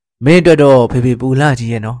မင်းအတွက်တော့ဖေဖေပူလာ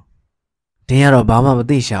ကြီးရဲ့နော်တင်းကတော့ဘာမှမ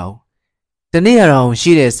သိရှာဘူးတနေ့ရအောင်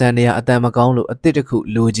ရှိတဲ့စံတွေကအတန်မကောင်းလို့အစ်စ်တစ်ခု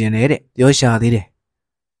လိုချင်တယ်တဲ့ပြောရှာသေးတယ်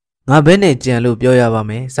ငါဘဲနဲ့ကြံလို့ပြောရပါ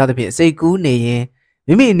မယ်စသဖြင့်စိတ်ကူးနေရင်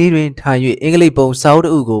မိမိအနည်းတွင်ထိုင်၍အင်္ဂလိပ်ပုံစာအုပ်တ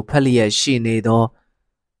စ်အုပ်ကိုဖတ်လျက်ရှိနေသော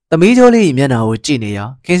သမီးကျော်လေးမျက်နှာကိုကြည့်နေရာ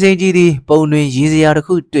ခင်စိန်ကြီးသည်ပုံတွင်ရည်စရာတစ်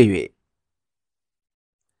ခုတွေ့၍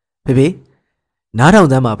ဖေဖေနားထောင်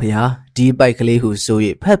သမ်းပါဖေဟာဒီပိုက်ကလေးဟုဆို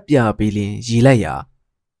၍ဖတ်ပြပြီးလျင်ရည်လိုက်ရာ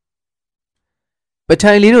ပ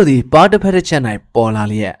ထိုင်လေးတို့သည်ပါးတစ်ဖက်တစ်ချက်၌ပေါ်လာ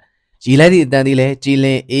လျက် ရီလိုက်သည့်အတန်သည်လည်းကြည်လ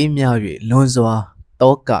င်အေးမြ၍လွန်စွာ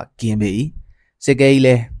တောကကင်းပေ၏စစ်ကဲကြီးလ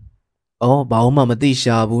ည်းအော်ဘာမှမသိ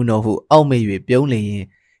ရှာဘူးတော့ဟုအောက်မေ့၍ပြုံးလျင်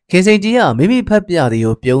ခင်စိန်ကြီးကမိမိဖက်ပြသည်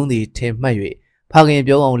ကိုပြုံးသည်ထင်မှတ်၍ဖခင်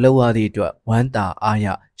ပြုံးအောင်လှုပ်ရသည့်အတွက်ဝမ်းသာအားရ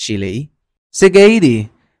ရှိလေ၏စစ်ကဲကြီးသည်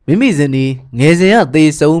မိမိဇနီးငယ်စဉ်ကသေ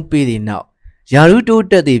ဆုံးပြီးသည့်နောက်ယာရုတိုး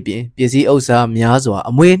တက်သည့်ပြင်ပစ္စည်းဥစ္စာများစွာ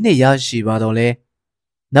အမွေနှစ်ရရှိပါတော့လဲ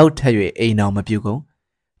နောက်ထပ်၍အိမ်တော်မပြုကုန်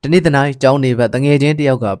တနေ့တနိုင်ကျောင်းနေဘက်တငယ်ချင်းတ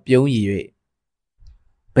ယောက်ကပြုံးရည်၍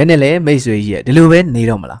ဘယ်နဲ့လဲမိတ်ဆွေကြီးရဲ့ဒီလိုပဲနေ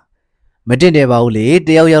တော့မလားမတင်တယ်ပါဘူးလေတ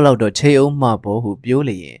ယောက်လောက်တော့ချိန်အောင်မှပေါ်ဟုပြော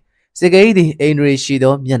လျင်စစ်ကဲကြီးသည်အိမ်ရီရှိ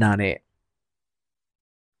သောမျက်နှာနဲ့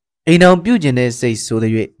အိမ်တော်ပြုတ်ကျင်တဲ့စိတ်ဆိုသ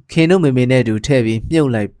ည်၍ခင်တို့မေမေနဲ့တူထဲ့ပြီးမြုပ်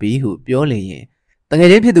လိုက်ပြီးဟုပြောလျင်တငယ်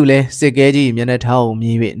ချင်းဖြစ်သူလဲစစ်ကဲကြီးမျက်နှာထားကိုမြ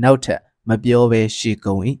င်၍နောက်ထပ်မပြောဘဲရှိ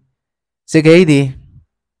ကုန်၏စစ်ကဲကြီးသည်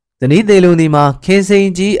ဇနီးသေးလုံးဒီမှာခင်စိန်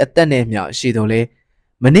ကြီးအသက်နဲ့မျှရှိတော်လဲ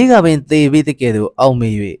မနေ့ကပင်သေပြီးတကယ်တော့အောက်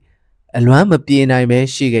မေ့၍အလွမ်းမပြေနိုင်ပဲ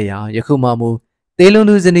ရှိခဲ့ရာယခုမှမူသေလုံး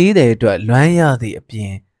သူဇနီးတဲ့အတွက်လွမ်းရသည့်အပြ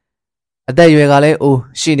င်အသက်အရွယ်ကလည်းအိုး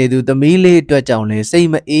ရှိနေသူသမီးလေးအတွက်ကြောင့်လဲစိတ်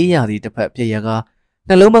မအေးရသည့်တစ်ဖက်ဖြစ်ရကား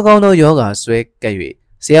နှလုံးမကောင်းသောယောဂဆွဲကပ်၍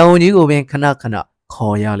ဆရာဝန်ကြီးကိုပင်ခဏခဏ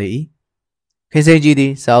ခေါ်ရလေ၏ခင်စိန်ကြီးသ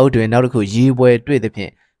ည်စာအုပ်တွင်နောက်တစ်ခုရီးပွဲတွေ့သဖြ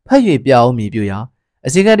င့်ဖတ်၍ပြအောင်မြည်ပြရာအ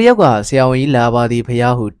စီကံတယောက်ကဆရာဝန်ကြီးလာပါသည်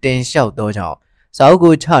ဖျားဟုတင်လျှောက်သောကြောင့်စာအုပ်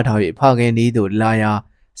ကိုချထား၍ဖခင်နီးသို့လာရာ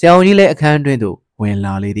ဆရာဝန်ကြီးလည်းအခန်းတွင်သို့ဝင်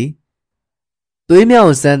လာလေသည်သွေးမြော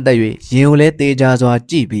က်စမ်းသက်၍ရင်ကိုလည်းတေချာစွာ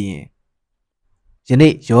ကြည့်ပြီးရင်ယ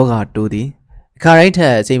နေ့ယောဂတိုးသည်အခါတိုင်းထ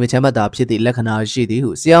က်စိတ်မချမ်းသာဖြစ်သည့်လက္ခဏာရှိသည်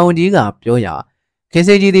ဟုဆရာဝန်ကြီးကပြောရာခင်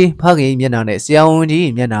စိန်ကြီးသည်ဖခင်မျက်နှာနဲ့ဆရာဝန်ကြီး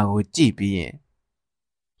မျက်နှာကိုကြည့်ပြီးရင်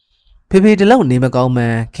ဖေဖေဒီလောက်နေမကောင်းမှ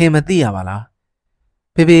န်းခင်မသိရပါလား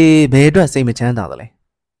ဖေဖေဘယ်အတွက်စိတ်မချမ်းသာသလဲ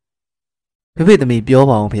ဖေဖေသမီးပြော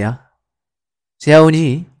ပါအောင်ဖေဟာဆရာဝန်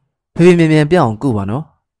ကြီးဖေဖေမြန်ပြအောင်ကုပါနော်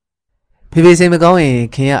ဖေဖေစိတ်မကောင်းရင်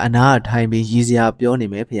ခင်ကအနားထိုင်ပြီးရည်စရာပြောနေ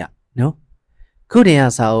မယ်ဖေဟာနော်ခုတင်ရ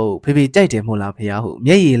စာအုပ်ဖေဖေကြိုက်တယ်မို့လားဖေဟာဟု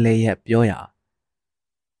မျက်ရည်လေးရက်ပြောရာ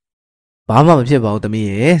ဘာမှမဖြစ်ပါဘူးသမီး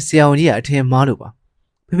ရဲ့ဆရာဝန်ကြီးကအထင်မှားလို့ပါ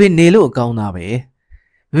ဖေဖေနေလို့အကောင်းသားပဲ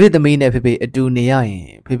ဖေဖေသမီးနဲ့ဖေဖေအတူနေရရင်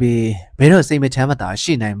ဖေဖေဘယ်တော့စိတ်မချမ်းသာ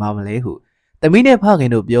ရှိနိုင်မှာမလဲဟုသမီးနဲ့ဖခ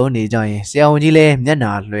င်တို့ပြောနေကြရင်ဆရာဝန်ကြီးလည်းမျက်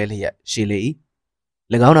နှာလွှဲလျက်ရှိလေ၏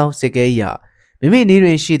၎င်းတော်စစ်ကဲကြီးကမိမိနေတွ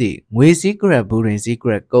င်ရှိသည့်ငွေစည်းကရက်ဘူးတွင်စည်းက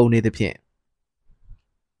ရက်ကုန်နေသဖြင့်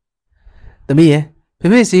သမီးရဲ့ဖေ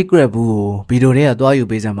ဖေစည်းကရက်ဘူးကိုဗီဒီယိုထဲကသွားယူ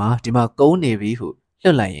ပေးစမ်းပါဒီမှာကုန်းနေပြီဟုလွှ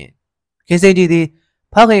တ်လိုက်ရင်ခင်စိန်ကြီးသည်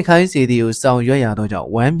ဖခင်ခိုင်းစီသည်ကိုစောင့်ရွက်ရသောကြောင့်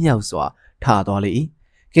ဝမ်းမြောက်စွာထသွားလေ၏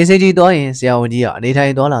ခင်စိန်ကြီးသွားရင်ဆရာဝန်ကြီးကအနေထို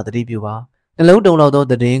င်သွားလာသတိပြုပါနှလုံးတုန်လောက်သော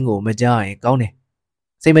သတင်းကိုမကြားရင်ကောင်းတယ်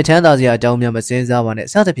စိတ်မချမ်းသာစရာအကြောင်းများမစင်စားပါနဲ့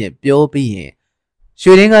စသဖြင့်ပြောပြီးရင်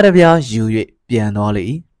ရွှေရင်းကားတစ်ပြားယူ၍ပြန်သွားလေ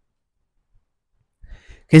၏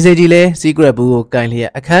ခင်စိန်ကြီးလည်း secret ဘူးကိုကင်လျ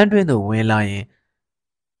က်အခန်းတွင်းသို့ဝင်လာရင်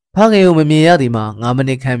ဖခင်ကိုမမြင်ရသည်မှာ9မိ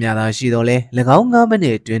နစ်ခန့်များသာရှိတော်လဲ၎င်း9မိန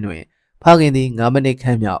စ်အတွင်းတွင်ဖခင်သည်9မိနစ်ခ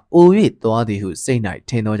န့်များအို၍သွားသည်ဟုစိတ်၌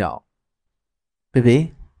ထင်သောကြောင့်ဖေဖေ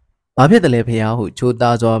ဘာဖြစ်တယ်လဲဖေဟာဟုချိုး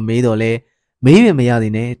သားစွာမေးတော်လဲမေးရင်မရသ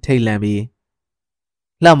ည်နဲ့ထိတ်လန့်ပြီး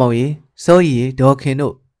လှမောင်ကြီးစောကြီးဒေါ်ခင်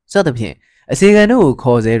တို့စသဖြင့်အစီကံတို့ကို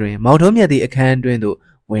ခေါ်ဆဲတွင်မောင်ထုံးမြတ်သည့်အခန်းတွင်သို့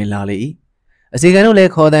ဝင်လာလေ၏အစီကံတို့လ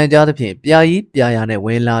ည်းခေါ်တန်ကြားသဖြင့်ပြာကြီးပြာရာနှင့်ဝ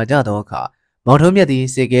င်လာကြသောအခါမောင်ထုံးမြတ်သည်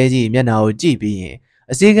စစ်ကဲကြီးမျက်နှာကိုကြည့်ပြီးရင်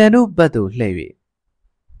အစီကံတို့ဘက်သို့လှည့်၍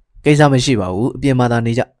ကိစ္စမရှိပါဘူးအပြင်မှာသာ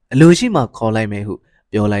နေကြအလိုရှိမှခေါ်လိုက်မယ်ဟု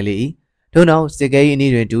ပြောလိုက်လေ၏ထို့နောက်စစ်ကဲကြီးအ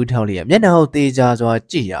နီးတွင်ဒူးထောက်လျက်မျက်နှာကိုသေချာစွာ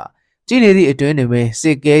ကြည့်ရာကြည့်နေသည့်အတွင်းတွင်ပင်စ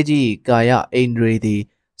စ်ကဲကြီးကာယအိန္ဒြေသည်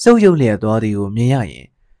စုပ်ယုပ်လျက်သွားသည်ကိုမြင်ရရင်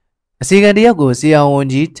အစီကံတယောက်ကိုဆရာဝန်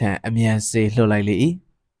ကြီးထံအမြန်စေလွှတ်လိုက်လေ၏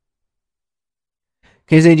ခ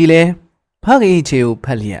င်စိန်ကြီးလည်းဖခင်ခြေကိုဖ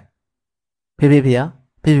က်လျက်ဖေဖေဖေ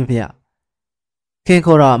ဖေဖေဖေခင်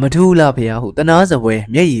ခေါ်တာမထူးလားဖေဟုတနာစပွဲ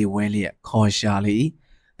မျက်ရည်ဝဲလျက်ခေါ်ရှာလေ၏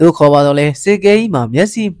သူခေါ်ပါတော့လဲစစ်ကဲကြီးမှာမျက်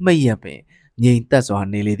စိမှိတ်ရပင်ငြိမ်သက်စွာ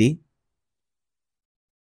နေလေသည်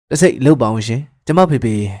တစိတ်လှုပ်ပါအောင်ရှင်ကျမဖေ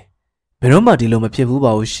ဖေဘယ်တော့မှဒီလိုမဖြစ်ဘူး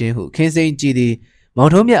ပါဘူးရှင်ဟုခင်စိန်ကြည်သည်မော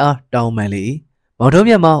င်ထုံးမြတ်အားတောင်းပန်လေ၏မောင်ထုံး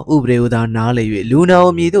မြတ်မှာဥပဒေဥသာနားလေ၍လူနာ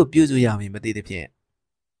အမည်တို့ပြုစုရမည်မသိသဖြင့်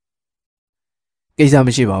ကိစ္စမ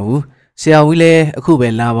ရှိပါဘူးဆရာဝန်လည်းအခုပဲ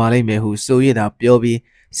လာပါလိမ့်မယ်ဟုဆိုရတာပြောပြီး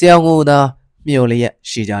ဆရာဝန်ကသာမျှော်လျက်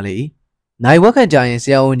ရှိကြလေ၏နိုင်ဝက်ခန့်ကြာရင်ဆ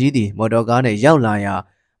ရာဝန်ကြီးသည်မော်တော်ကားနှင့်ရောက်လာရာ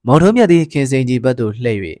မောင်ထုံးမြတ်သည်ခင်စိန်ကြီးဘက်သို့လှ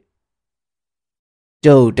ည့်၍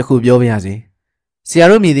ကျုပ်တခုပြောပြရစေဆရာ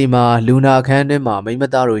တို့မြည်သည်မှာလူနာအခန်းတွင်မှမိမ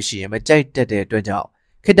သားတို့ရှိရင်မကြိုက်တတ်တဲ့အတွက်ကြောင့်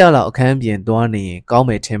ခိတ္တလောက်အခန်းပြင်သွားနေရင်ကောင်းမ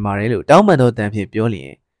ယ်ထင်ပါတယ်လို့တောင်းပန်သောတန်ဖြင့်ပြောလျ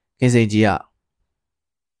င်ခင်စိန်ကြီးက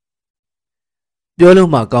ပြောလို့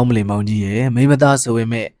မှကောင်းမလေမောင်ကြီးရဲ့မိမသားဆိုပေ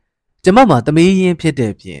မဲ့ကျမမှာသမီးရင်းဖြစ်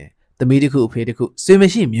တဲ့ပြင်သမီးတစ်ခုအဖေတစ်ခုဆွေမ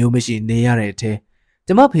ရှိမျိုးမရှိနေရတဲ့အထဲ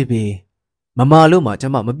ကျမဖေဖေ မမလို့မှကျ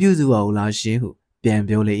မမပြုစုပါဘူးလားရှင်ဟုပြန်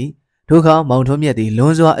ပြောလေ၏ထိုအခါမောင်ထွန်းမြတ်သည်လွ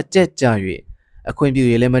န်စွာအကျက်ကျ၍အခွင့်ပြု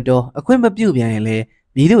ရလည်းမတော်အခွင့်မပြုပြန်ရင်လည်း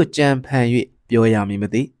မိတို့ကြံဖန်၍ပြောရမည်မ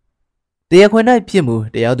သိတရားခွင်၌ဖြစ်မှု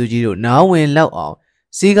တရားသူကြီးတို့နားဝင်လောက်အောင်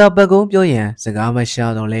စီကပတ်ကုန်းပြောရန်စကားမရှာ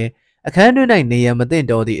တော့လဲအခန်းတွင်၌နေရမသိ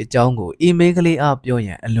တော်သည့်အကြောင်းကိုအီမေးကလေးအားပြောရ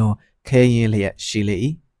န်အလွန်ခဲရင်လျက်ရှိလေ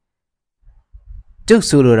၏ကျုပ်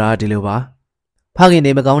ဆိုလိုတာဒီလိုပါဖခင်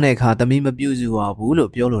နေမကောင်းတဲ့အခါသမီးမပြုစုပါဘူးလို့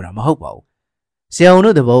ပြောလိုတာမဟုတ်ပါဘူးဆရာဝန်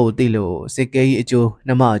တို့သဘောကိုသိလို့စစ်ကဲကြီးအကျိုး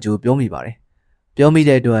နှမအကျိုးပြောမိပါတယ်ပြောမိ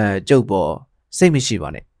တဲ့အတွက်ကျုပ်ပေါ်စိတ်မရှိပါ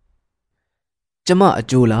နဲ့ကျမအ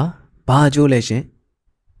ကျိုးလားဘာအကျိုးလဲရှင်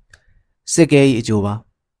စစ်ကဲကြီးအကျိုးပါ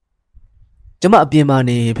ကျမအပြင်မှာ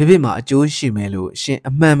နေဖေမှာအကျိုးရှိမယ်လို့ရှင်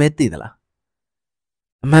အမှန်ပဲသိသလား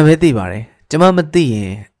အမှန်ပဲသိပါတယ်ကျမမသိရ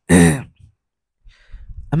င်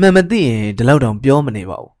အမှန်မသိရင်ဒီလောက်တောင်ပြောမနေ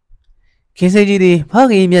ပါဘူးခင်စိတ်ကြီးသည်ဖ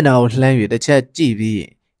ခင်မျက်နှာကိုလှမ်း၍တစ်ချက်ကြည့်ပြီး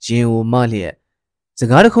ရင်ကိုမလျက်စ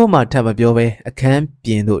ကားတစ်ခုမှထပ်မပြောဘဲအခန်းပြ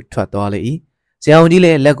င်သို့ထွက်သွားလေ၏ဆရာဝန်ကြီးလ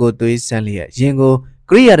ည်းလက်ကိုသွေးဆန်းလျက်ရင်ကို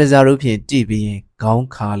ကရိယာတစားတို့ဖြင့်ကြည့်ပြီးခေါင်း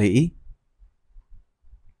ခါလေ၏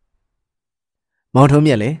မောင်ထုံး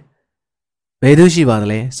မြက်လေဘယ်သူရှိပါသ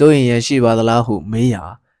လဲစိုးရင်ရရှိပါသလားဟုမေးရာ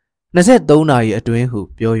23နာရီအတွင်းဟု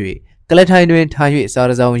ပြော၍ကလထိုင်တွင်ထား၍စာ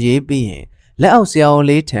တစောင်ရေးပြီးရင်လက်အောက်ဆရာဝန်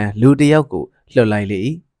လေးထံလူတစ်ယောက်ကိုလွှတ်လိုက်လေ၏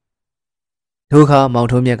ထိုအခါမောင်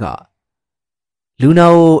ထုံးမြက်ကလူနာ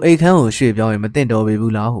ကိုအိတ်ခမ်းကိုရွှေ့ပြောင်းရင်မသိတော့ပေ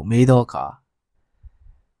ဘူးလားဟုမေးတော့အခါ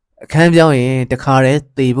အခန်းပြောင်းရင်တခါတည်း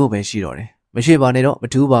သေဖို့ပဲရှိတော့တယ်မရှိပါနဲ့တော့မ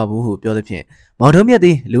ထူးပါဘူးဟုပြောသဖြင့်မောင်ထုံးမြက်သ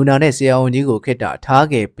ည်လူနာနှင့်ဆရာဝန်ကြီးကိုခိတ္တထား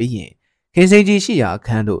ခဲ့ပြီးရင်ခင်စိန်ကြီးရှိရာအခ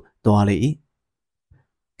န်းသို့သွားလေ၏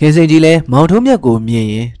ခင်စိန်ကြီးလည်းမောင်ထုံးမြက်ကိုမြင်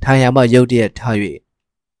ရင်ထိုင်ရမှရုတ်တရက်ထား၍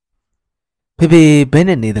ဖေဘဲ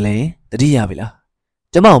နဲ့နေသလဲတတိယပြီလား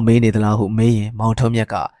ကျမကိုမေးနေသလားဟုမေးရင်မောင်ထုံးမြက်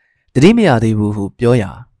ကတတိမရသေးဘူးဟုပြော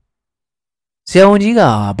ရာဆရာဝန်ကြီးက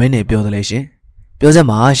ဘဲနဲ့ပြောသလဲရှင်ပြောစက်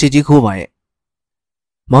မှာရှေ့ကြီးခိုးပါရဲ့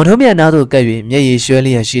မောင်ထုံးမြတ်နားသို့ကပ်၍မျက်ရည်ရွှဲ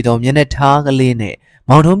လျက်ရှိသောမျက်နှာထားကလေးနဲ့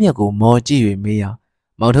မောင်ထုံးမြတ်ကိုမော်ကြည့်၍မေးရာ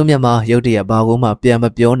မောင်ထုံးမြတ်မှာရုတ်တရက်ဘာကိုမှပြန်မ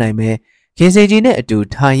ပြောနိုင်ပဲခင်စိန်ကြီးနဲ့အတူ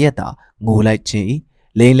ထိုင်ရက်သာငိုလိုက်ခြင်း၏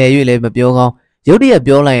လိန်လေ၍လည်းမပြောကောင်းရုတ်တရက်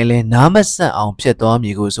ပြောလိုက်ရင်လည်းနားမဆက်အောင်ဖြစ်သွားမ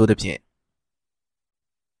ည်ကိုဆိုသဖြင့်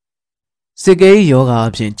စစ်ကေးယောဂါ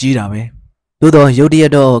အဖြစ်ကြီးတာပဲသို့တော့ရုတ်တရ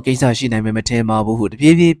က်တော့ကိစ္စရှိနိုင်မယ်မထင်ပါဘူးဟုတ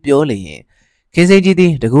ပြေးပြေးပြောလေရင်ခင်စိန်ကြီးသ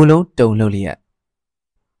ည်တကူလုံးတုန်လှုပ်လျက်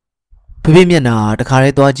ဖေမျက်နှာတခါတ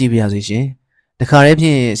ည်းသွားကြည့်ပြရစီရှင်တခါတည်းဖြ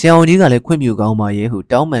င့်ဆရာဝန်ကြီးကလည်းခွင့်ပြုကောင်းပါရဲ့ဟု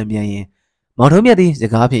တောင်းပန်ပြန်ရင်မောင်ထုံးမြတ်သည်စ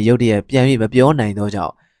ကားဖြင့်ရုတ်တရက်ပြန်၍မပြောနိုင်သောကြော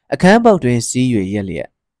င့်အခန်းပေါက်တွင်စီး၍ရက်လျက်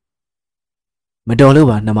မတော်လို့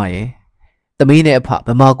ပါနှမရဲ့သမီးနဲ့အဖဘ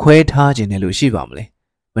မခွဲထားခြင်းနဲ့လို့ရှိပါမလဲ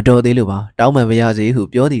မတော်သေးလို့ပါတောင်းပန်ပါရစေဟု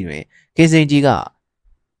ပြောသည်တွင်ခင်စိန်ကြီးက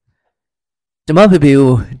ကျမဖေကို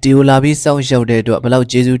ဒီကိုလာပြီးစောင့်ရှောက်တဲ့အတွက်ဘလောက်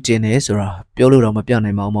ကျေးဇူးတင်နေဆိုတာပြောလို့တော့မပြ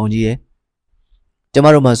နိုင်ပါဘူးမောင်ကြီးရဲ့ကျမ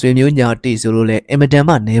တို့မှဆွေမျိုးညာတိဆိုလို့လဲအင်မတန်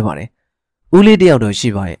မှနဲပါတယ်ဦးလေးတယောက်တော့ရှိ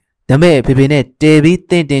ပါရဲ့ဒါပေမဲ့ဖေနဲ့တဲပြီး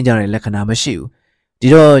တင်းကြတဲ့လက္ခဏာမရှိဘူးဒီ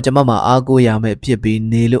တော့ကျမမှအားကိုးရမယ်ဖြစ်ပြီး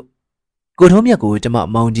နေလို့ကိုထုံးမြတ်ကိုကျမ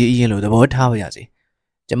မောင်ကြီးအရင်လိုသဘောထားပါရစေ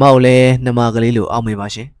ကျမကိုလည်းနှမကလေးလိုအောက်မေပါ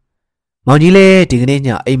ရှင်မောင်ကြီးလည်းဒီကနေ့ည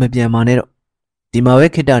အိမ်မပြန်มาနဲ့တော့ဒီမှာပဲ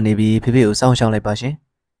ခိတ္တနေပြီးဖေကိုစောင့်ရှောက်လိုက်ပါရှင်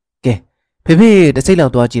ကဲဖေတစ်စိတ်လော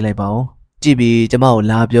က်သွားကြည့်လိုက်ပါဦးကြည့်ပြီးကျမကို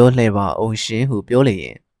လာပြောလှည့်ပါအောင်ရှင်ဟုပြောလေရ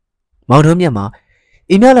င်မောင်ထုံးမြတ်မှာ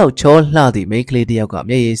အင်းမြလောက်ချောလှသည့်မိန်းကလေးတစ်ယောက်က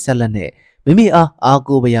မျက်ရည်ဆက်လက်နဲ့မိမိအား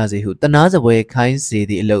ကိုးပါရစေဟုတနာစပွဲခိုင်းစေ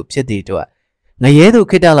သည့်အလုပ်ဖြစ်သည့်အတွက်ငရဲသူ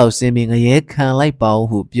ခိတ္တလောက်ဆင်းပြီးငရဲခံလိုက်ပါအောင်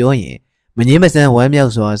ဟုပြောရင်မငင်းမဆန်းဝမ်းမြော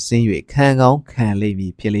က်စွာဆင်း၍ခံကောင်းခံလိမ့်မ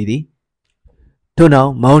ည်ဖြစ်လေသည်ထို့နော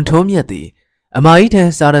က်မောင်ထုံးမြတ်သည်အမကြီးထံ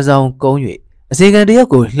စားတစောင်းကုန်း၍အစေခံတစ်ယောက်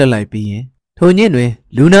ကိုလှက်လိုက်ပြီးရင်ထိုညတွင်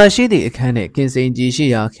လူနာရှိသည့်အခန်းနှင့်ကင်စိန်ကြီးရှိ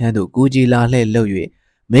ရာအခန်းသို့ကူကြီးလာလှည့်လှုပ်၍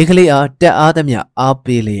မိန်းကလေးအားတက်အားသမျှအား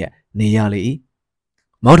ပေးလျက်နေရလေ၏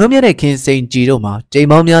မောင်ထုံးမြတ်နဲ့ခင်စိန်ကြီးတို့မှာကြိမ်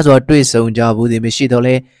ပေါင်းများစွာတွေ့ဆုံကြဘူးသည်မရှိတော့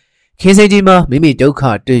လဲခင်စိန်ကြီးမှာမိမိဒုက္ခ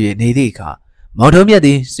တွေ့၍နေသည့်အခါမောင်ထုံးမြတ်သ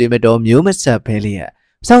ည်ဆွေမတော်မျိုးမဆက်ဖဲလျက်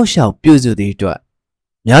စောင့်ရှောက်ပြုစုသည့်အတွက်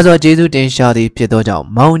များစွာကျေးဇူးတင်ရှားသည်ဖြစ်သောကြောင့်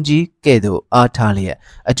မောင်ကြီးကဲ့သို့အားထားလျက်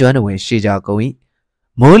အကျွမ်းတော်ဝင်ရှိကြကုန်၏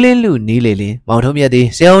မိုးလင်းလူနီးလေလင်မောင်ထုံးမြတ်သည်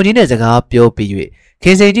ဆရာဝန်ကြီးနှင့်စကားပြောပြီး၍ခ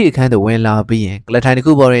င်စိန်ကြီးအခန်းသို့ဝင်လာပြီးရင်ကလထိုင်တစ်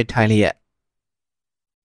ခုပေါ်တွင်ထိုင်လျက်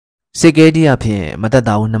စစ်ကဲတီးအဖြစ်မသက်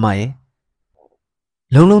သာဘူးနှမရဲ့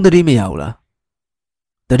လုံးသတိမရဘူးလား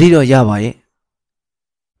သတိတော့ရပါရဲ့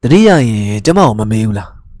သတိရရင်ကျမကိုမမေးဘူးလား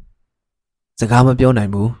စကားမပြောနို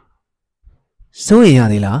င်ဘူးစိုးရင်ရ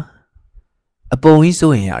သေးလားအပုံကြီး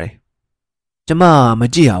စိုးရင်ရတယ်ကျမမ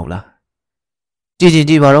ကြည့်ရဘူးလားကြည့်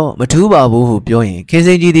ကြည့်ပါတော့မထူးပါဘူးဟုပြောရင်ခင်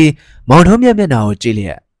စိန်ကြီးသည်မောင်ထုံးမြတ်မျက်နှာကိုကြည့်လျ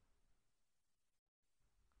က်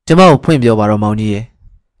ကျမကိုဖွင့်ပြောပါတော့မောင်ကြီးရဲ့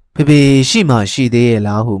ဖေရှိမှရှိသေးရဲ့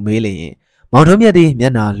လားဟုမေးလျင်မောင်ထုံးမြတ်သည်မျ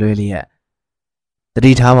က်နှာလွှဲလျက် တ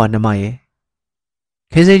တိထားပါနှမရဲ့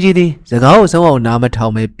ခင်စိန်ကြီးသည်စကားကိုဆုံးအောင်နားမထော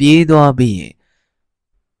င်ပဲပြေးသွားပြီးရင်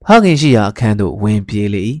ဖခင်ရှိရာအခန်းသို့ဝင်ပြေး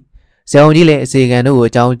လေ၏ဆရာဝန်ကြီးလည်းအစီကံတို့ကို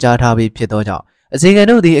အကြောင်းကြားထားပြီးဖြစ်သောကြောင့်အစီကံ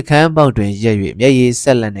တို့သည်အခန်းပေါက်တွင်ရက်၍မျက်ရည်ဆ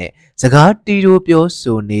က်လက်နှင့်စကားတီးတိုးပြော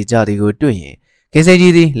ဆိုနေကြသည်ကိုတွေ့ရင်ခင်စိန်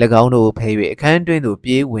ကြီးသည်၎င်းတို့ကိုဖယ်၍အခန်းတွင်သို့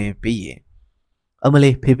ပြေးဝင်ပြီးရင်အမ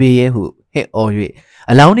လေးဖေဖေရဲ့ဟုဟစ်အော်၍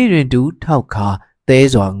အလောင်းတွင်တူးထောက်ခါသဲ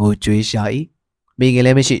စွာငိုကြွေးရှာ၏မိခင်လ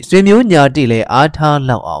ည်းမရှိဆွေမျိုးညာတိလည်းအားထား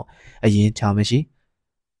လောက်အောင်အရင်ချမရှိ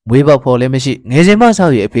မွေးပေါက်ဖော်လည်းမရှိငယ်စဉ်မှဆော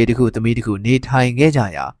က်၍အဖေတစ်ခုသမီးတစ်ခုနေထိုင်ခဲ့ကြ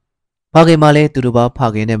ရာဖခင်မလည်းသူတို့ဘာဖ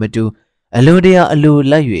ခင်နဲ့မတူအလိုတရားအလို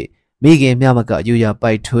လိုက်၍မိခင်မြမကယူရ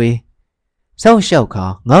ပိုက်ထွေးစောက်လျှောက်ခါ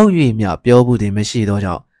ငေါ့၍မြပြောဘူးသည်မရှိသော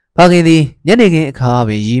ကြောင့်ဖခင်သည်ညနေခင်းအခါပ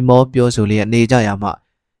င်ရီမောပြောဆိုလျက်နေကြရမှ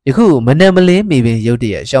ယခုမနက်မလင်းမိပင်ရုတ်တ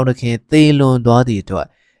ရက်ရှောင်းတခင်သေလွန်သွားသည့်အတွက်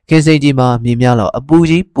ခင်စိန်ကြီးမှာမြင်များလောက်အပူ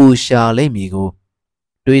ကြီးပူရှာလိမ့်မည်ကို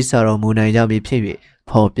တွေးဆတော်မူနိုင်ကြမည်ဖြစ်၍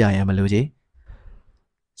ဖော်ပြရန်မလိုချေ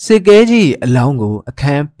စစ်ကဲကြီးအလောင်းကိုအခ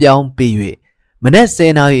န်းပြောင်းပြီး၍မနက်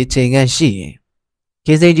10 နာရီအချိန်ခန့်ရှိရင်ခ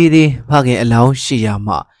င်စိန်ကြီးသည်ဖခင်အလောင်းရှိရ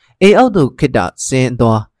မှအိမ်အောက်သို့ခိတ္တဆင်း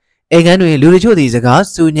သွားအိမ်ခန်းတွင်လူတို့သည်စကား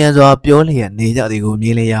စူညံစွာပြောလျက်နေကြသည်ကိုမြ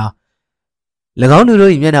င်လျာ၎င်းလူ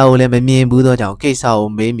တို့၏မျက်နှာကိုလည်းမမြင်ဘူးသောကြောင့်ကိစ္စကို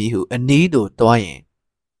မေးမိဟုအနီးသို့တွားရင်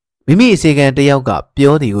မိမိအစီကံတယောက်က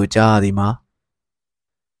ပြောသည်ကိုကြားရသည်မှာ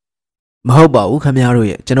မဟုတ်ပါဘူးခင်ဗျားတို့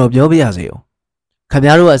ရဲ့ကျွန်တော်ပြောပြရစေဦးခင်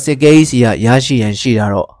ဗျားတို့ကစစ်ကဲကြီးစီကရရှိရန်ရှိတာ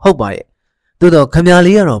တော့ဟုတ်ပါရဲ့သို့တော့ခင်ဗျား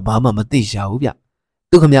လေးကတော့ဘာမှမသိရှာဘူးဗျ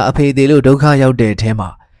သူခင်ဗျားအဖေသေးလို့ဒုက္ခရောက်တဲ့အထဲမှာ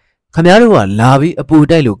ခင်ဗျားတို့ကလာပြီးအပူ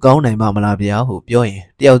တိုက်လို့ကောင်းနိုင်မှာမလားဗျာဟုပြောရင်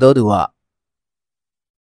တယောက်သောသူက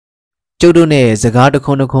ကျုပ်တို့နဲ့စကားတ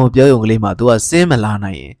ခွန်းပြောရုံကလေးမှာသူကစင်းမလာ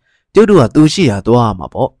နိုင်ရင်ကျုပ်တို့ကသူရှိရာသွားရမှာ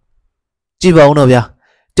ပေါ့ကြည့်ပါဦးတော့ဗျာ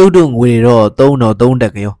ကျုပ်တို့ငွေတော့3တ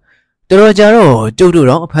က်ကြောတော်တော်ကြာတော့ကျုပ်တို့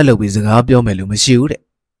တော့အဖက်လုပ်ပြီးစကားပြောမယ်လို့မရှိဘူးတဲ့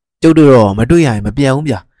ကျုပ်တို့တော့မတွေ့ရရင်မပြန်ဘူး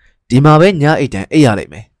ဗျာဒီမှာပဲညအိတ်တန်အိတ်ရလိ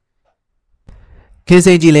မ့်မယ်ခင်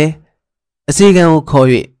စိန်ကြီးလည်းအစီကံကိုခေါ်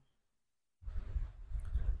၍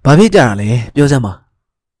ဘာဖြစ်ကြတာလဲပြောစမ်းပါ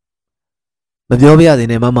မပြောပြရသေး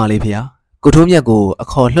နဲ့မမလေးဖေ။ကိုထိုးမြတ်ကိုအ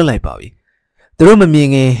ခေါ်လွှတ်လိုက်ပါပြီ။သူတို့မမြင်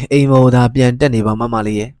ခင်အိမ်မော်သာပြန်တက်နေပါမမ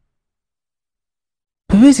လေးရဲ့။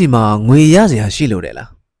ဖေဖေစီမှာငွေရစရာရှိလို့တယ်လား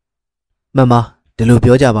။မမဒီလို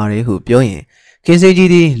ပြောကြပါလေဟုပြောရင်ခင်စိန်ကြီး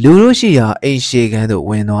သည်လူတို့ရှိရာအိမ်ရှေခန်းသို့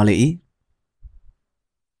ဝင်သွားလေ၏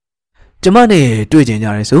။ကျမနဲ့တွေ့ကြကြ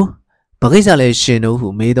ရဲဆို။ဘာကိစ္စလဲရှင်တို့ဟု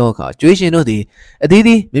မေးသောအခါကျွေးရှင်တို့သည်အသီး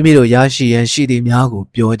သီးမိမိတို့ရရှိရန်ရှိသည့်များကို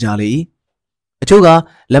ပြောကြလေ၏အချို့က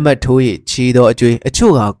လက်မှတ်ထိုး၍ချီသောအကျွေးအ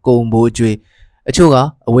ချို့ကကုံဘိုးကျွေးအချို့က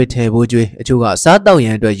အဝတ်ထဲဘိုးကျွေးအချို့ကစားတောက်ရ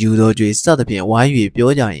န်အတွက်ယူသောကျွေးစသဖြင့်ဝိုင်း၍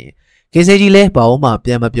ပြောကြရင်ခင်စေကြီးလည်းဘာမှပြ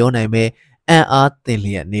န်မပြောနိုင်ပဲအံ့အားသင့်လျ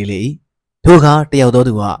က်နေလေ၏ထိုအခါတယောက်သော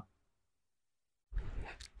သူက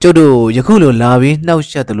ကျုပ်တို့ယခုလိုလာပြီးနှောက်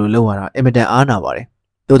ယှက်တယ်လို့လုပ်ရတာအင်မတန်အားနာပါတယ်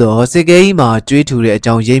သို့တော့စစ်ကဲကြီးမှာကျွေးထူတဲ့အ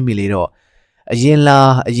ကြောင်းရိပ်မိလေတော့အရင်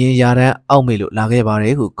ရာတန်းအောက်မေလို့လာခဲ့ပါတ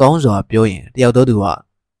ယ်ဟုကောင်းစွာပြောရင်တယောက်သောသူက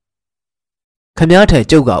ခမည်းထက်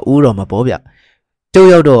ကျုပ်ကဦးတော်မှာပေါ့ဗျကျုပ်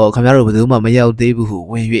ရောက်တော့ခမည်းတို့ဘယ်သူမှမရောက်သေးဘူးဟု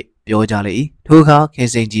ဝင်၍ပြောကြလေ၏ထိုအခါခင်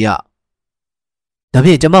စိန်ကြီးကဒါဖြ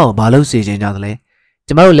င့်ကျမကိုဘာလို့စေချင်ကြသလဲ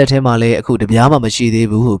ကျမတို့လက်ထဲမှာလည်းအခုတပြားမှမရှိသေး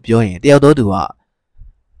ဘူးဟုပြောရင်တယောက်သောသူက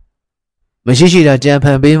မရှိတာကြံဖ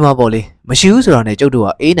န်ပေးမှာပေါ့လေမရှိဘူးဆိုတာနဲ့ကျုပ်တို့က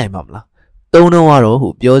အေးနိုင်မှာမလားသုံးတော့ကတော့ဟု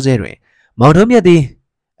ပြောစဲတွင်မောင်ထုံးမြတ်သည်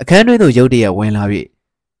အခန်းတွင်သို့ရုတ်တရက်ဝင်လာ၍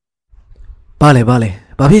ဘာ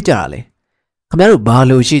ဖြစ်ကြတာလဲခမရတို့ဘာ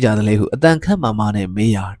လို့ရှိကြသလဲဟုအတန်ခတ်မာမာနဲ့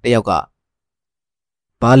မေးရာတယောက်က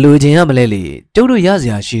ဘာလိုချင်ရမလဲလေကျုပ်တို့ရစ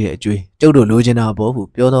ရာရှိတဲ့အကျွေးကျုပ်တို့လိုချင်တာပေါ့ဟု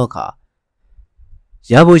ပြောတော့အခါ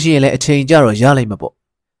ရဖို့ရှိရင်လည်းအချိန်ကြတော့ရလိုက်မှာပေါ့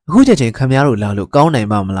အခုချက်ချင်းခမရတို့လာလို့ကောင်းနိုင်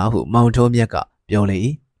မှာမလားဟုမောင်ထုံးမြတ်ကပြောလေ၏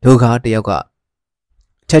ဒုက္ခတယောက်က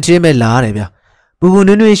ချက်ချင်းပဲလာရတယ်ဗျပူပူ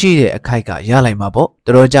နွေးနွေးရှိတဲ့အခိုက်ကရလိုက်မှာပေါ့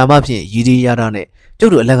တော်တော်ကြာမှဖြင့်ရည်ရည်ရတာနဲ့ကျု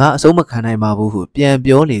ပ်တို့အလကားအဆုံးမခံနိုင်ပါဘူးဟုပြန်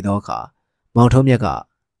ပြောလေတော့အခါမောင်ထုံးမြတ်က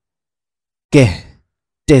ကဲ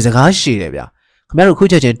တဲ့စကားရှိတယ်ဗျခင်ဗျားတို့ခု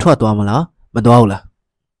ချက်ချင်းထွက်သွားမလားမသွားဘူးလား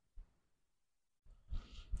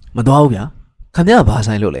မသွားဘူးဗျခင်ဗျားဘာ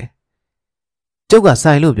ဆိုင်လို့လဲကျုပ်က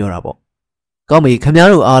ဆိုင်လို့ပြောတာပေါ့ကောင်းပြီခင်ဗျား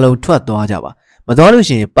တို့အားလုံးထွက်သွားကြပါမသွားလို့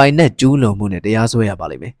ရှိရင်ပိုင်နဲ့ကျူးလွန်မှုနဲ့တရားစွဲရပါ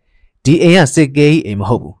လိမ့်မယ်ဒီအိမ်ကစစ်ကဲကြီးအိမ်မ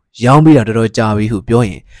ဟုတ်ဘူးရောင်းပြီးတော့တော်တော်ကြာပြီဟုပြောရ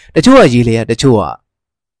င်တချို့ကရေးလေရတချို့က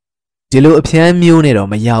ဒီလိုအဖြန်းမျိုးနဲ့တော့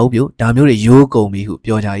မရဘူးပြဒါမျိုးတွေရိုးကုန်ပြီဟု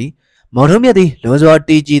ပြောကြ၏မောင်ထုံးမြတ်သည်လွန်စွာ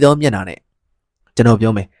တီးကြည်သောမျက်နှာနဲ့ကျွန်တော်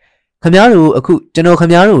ပြောမယ်ခမည်းတော်အခုကျွန်တော်ခ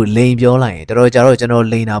မည်းတော်လိန်ပြောလိုက်ရင်တော်တော်ကြာတော့ကျွန်တော်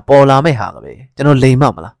လိန်တာပေါ်လာမဲ့ဟာကပဲကျွန်တော်လိန်မ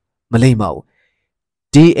မလားမလိန်ပါဘူး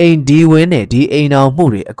ဒီအိမ်ဒီဝင်းနဲ့ဒီအိမ်တော်မှု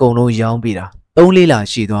တွေအကုန်လုံးရောင်းပြီးတာ3-4 လ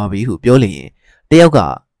ရှိသွားပြီဟုပြောလေရင်တယောက်က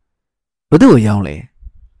ဘသူ့ကိုရောင်းလဲ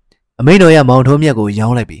အမိန်တော်ရမောင်ထုံးမြတ်ကိုရော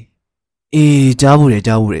င်းလိုက်ပြီ ကြားဘူးတယ်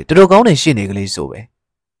တော်တော်ကောင်းတဲ့ရှင်းနေကလေးဆိုပဲ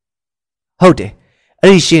ဟုတ်တယ်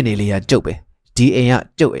အဲ့ဒီရှင်းနေလေးကကျုပ်ပဲဒီအိမ်က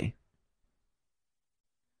ကျုပ်အိမ်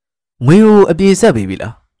ငွေကိုအပြေဆက်ပြီးပြီ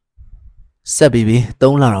လားဆက်ပြီးပြီ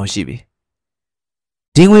3လတောင်ရှိပြီ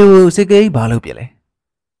ဒီငွေကိုစစ်ကေးဘာလုပ်ပြလဲ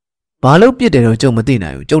ဘာလို့ပြစ်တယ်တော့ကျုပ်မသိ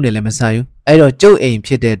နိုင်ဘူးကျုပ်နဲ့လည်းမဆိုင်ဘူးအဲ့တော့ကျုပ်အိမ်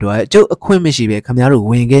ဖြစ်တဲ့အတွက်ကျုပ်အခွင့်မရှိပဲခင်ဗျားတို့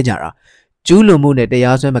ဝင်ခဲ့ကြတာကျူးလွန်မှုနဲ့တ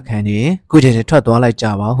ရားစွဲမခံရင်ခုချိန်နဲ့ထွက်သွားလိုက်ကြ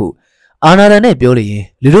ပါဟုအာနာဒန်နဲ့ပြောလို့ရင်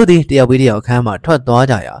လူတို့သည်တယောက်ပြီးတယောက်အခန်းမှာထွက်သွား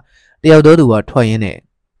ကြရာတယောက်သောသူကထွက်ရင်းနဲ့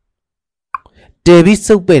တဲပြီး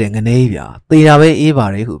စုပ်ပဲ့တဲ့ငနေပြာသေတာပဲအေးပါ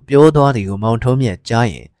တယ်ဟုပြောသွားသည်ကိုမောင်ထုံးမြတ်ကြား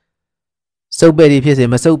ရင်စုပ်ပဲ့သည်ဖြစ်စေ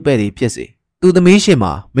မစုပ်ပဲ့သည်ဖြစ်စေသူသမီးရှင်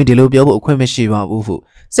မှာမင်းဒီလိုပြောဖို့အခွင့်မရှိပါဘူးဟု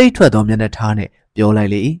စိတ်ထွက်သောမျက်နှာထားနဲ့ပြောလို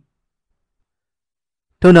က်လေ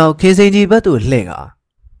ထို့နောက်ခင်စိန်ကြီးဘက်သို့လှည့်က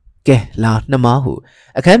ကဲလာနှမဟု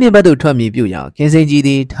အခန်းပြင်ဘက်သို့ထွက်မြည်ပြုရာခင်စိန်ကြီးသ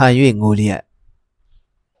ည်ထိုင်၍ငိုလျက်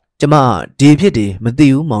ကျမဒီဖြစ်တယ်မသိ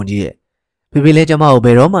ဘူးမောင်ကြီးရဲ့ဖေဖေလည်းကျမကိုဘ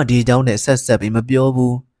ယ်တော့မှဒီအကြောင်းနဲ့ဆက်ပြီးမပြော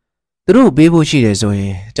ဘူးသူတို့ပေးဖို့ရှိတယ်ဆိုရ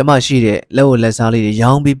င်ကျမရှိတဲ့လက်ဝတ်လက်စားလေးတွေ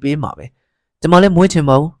ရောင်းပြီးပေးမှာပဲကျမလည်းမွေးချင်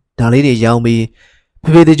ပါဘူးဒါလေးတွေရောင်းပြီးဖေ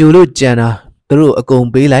ဖေတကြိုလို့ကြံတာသူတို့အကုန်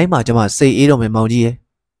ပေးလိုက်မှကျမစိတ်အေးတော့မယ်မောင်ကြီး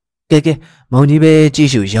ရဲ့ကဲမောင်ကြီးပဲကြည့်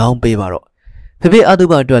ရှုရောင်းပေးပါတော့ဖေဖေအတု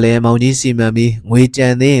ပအတွက်လည်းမောင်ကြီးစီမံပြီးငွေကြံ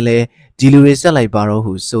သေးရင်လည်းဒီလူတွေဆက်လိုက်ပါတော့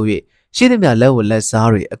ဟုဆို၍ရှိသမျှလက်ဝတ်လက်စား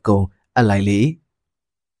တွေအကုန်အပ်လိုက်လေ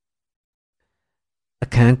အ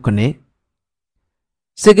ခန်း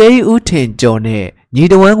9စကေးဦးထင်ကျော်နဲ့ညီ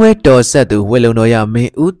တဝမ်းခွဲတော်ဆက်သူဝေလုံတော်ရမ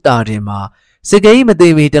င်းဦးတာတင်မှာစကေးမသိ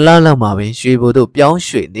မီတလားလောက်မှာပင်ရွှေဘို့သို့ပြောင်း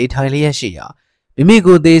ရွှေ့နေထိုင်လျက်ရှိရာမိမိ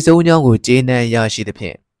ကိုသေဆုံးကြောင်းကိုကျေးနံရရှိသဖြ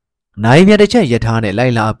င့်နိုင်မြတ်တစ်ချက်ရထားနဲ့လို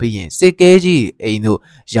က်လာပြီးရင်စကေးကြီးအိမ်သို့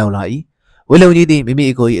ရောက်လာ၏ဝေလုံကြီးသည်မိမိ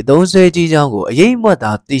အကို၏အသုံးဆွဲကြီးကြောင်းကိုအရေးမွက်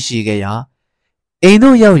သာသိရှိခဲ့ရာအိမ်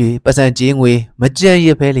သို့ရောက်၍ပစံကျင်းငွေမကြံရ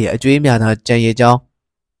ဖဲလျက်အကျွေးများသာကြံရကြောင်း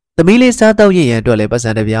သမီးလေးစားတော့ရရန်အတွက်လည်းပစံ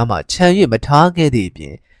တပြားမှခြံ၍မထားခဲ့သည့်အပြ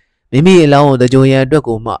င်မိမိအလောင်းကိုတကြိုရန်အတွက်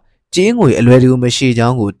ကိုမှကျင်းငွေအလွယ်တကူမရှိကြော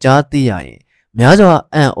င်းကိုကြားသိရရင်များစွာ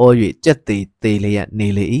အံ့ဩ၍ကြက်သေးလျက်နေ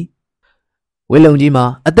လေ၏ဝေလုံကြီးမှာ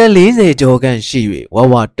အသက်40ကျော်ခန့်ရှိ၍ဝ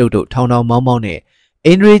ဝတုတ်ထောင်မောင်းမောင်းနဲ့အ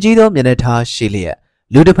င်ဒရီကြီးသောမျက်နှာထားရှိလျက်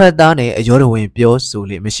လူတစ်ဖက်သားနဲ့အယောတော်ဝင်ပြောဆို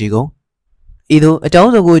လေမရှိကုန်ဤသို့အကြော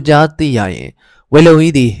င်းစုံကိုကြားသိရရင်ဝေလုံ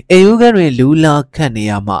ကြီးသည်အိမ်ဦးခန်းတွင်လူလာခန့်နေ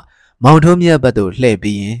ရမှမောင်ထုံးမြတ်ဘက်သို့လှည့်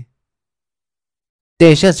ပြီးရင်တဲ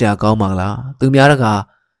ရှက်စရာကောင်းပါလားသူများတကာ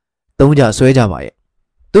သုံးကြဆွဲကြပါရဲ့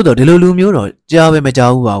သို့တော့ဒီလိုလူမျိုးတော့ကြားပဲမ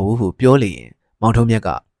ကြားဘူးပါဘူးဟုပြောလေရင်မောင်ထုံးမြတ်က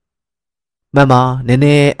မမနည်းန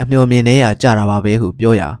ည်းအမျှော်မြင်နေရကြတာပါပဲဟု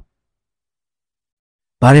ပြောရာ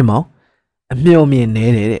ဘာလဲမောင်အမျှော်မြင်နေ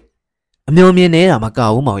တယ်တဲ့အမျှော်မြင်နေတာမက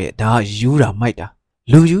ဘူးမောင်ရဲ့ဒါကယူတာမိုက်တာ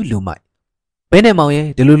လူယူလူမိုက်ဘယ်နဲ့မောင်ရဲ့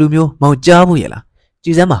ဒီလိုလူမျိုးမောင်ကြားဖို့ရလားကြ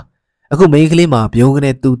ည်စမ်းပါအခုမိန်းကလေးမှာပြုံးက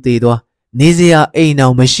နေသူသေးသွားနေစရာအိမ်အော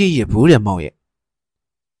င်မရှိရဘူးတဲ့မောင်ရဲ့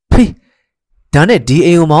ဖေးဒါနဲ့ဒီ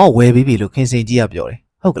အိမ်ကိုမောင်ဝယ်ပြီးပြီလို့ခင်စိန်ကြီးကပြောတယ်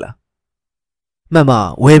ဟုတ်ကလားမှန်ပါ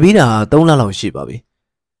ဝယ်ပြီးတာ3လလောက်ရှိပါပြီ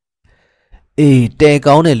အေးတဲ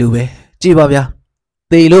ကောင်းတဲ့လူပဲကြည်ပါဗျာ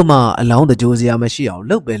သေလို့မှအလောင်းတကြိုးစရာမရှိအောင်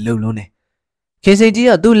လှုပ်ပဲလှုပ်လုံးနေခင်စိန်ကြီး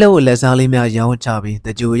ကသူ့လက်ဝတ်လက်စားလေးများရောင်းချပြီးတ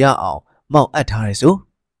ကြိုရအောင်မောက်အပ်ထားတယ်ဆို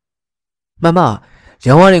မှန်ပါ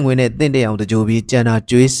ရောင်းရတဲ့ငွေနဲ့တင့်တဲ့အောင်တကြိုပြီးကြံတာ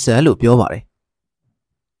ကျွေးဆန်းလို့ပြောပါတယ်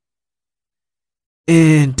အ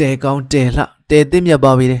င်းတဲကောင်းတဲလှတဲသိမြတ်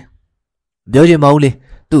ပါပြီလေပြောချင်မဟုတ်လေ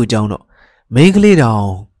သူ့အကြောင်းတော့မိန်းကလေးတောင်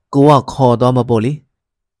ကိုကခေါ်သွားမပေါ့လေ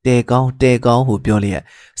တဲကောင်းဟုပြောလျက်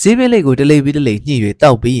ဈေးပင်လေးကိုတလိပ်ပြီးတလိပ်ညှိ၍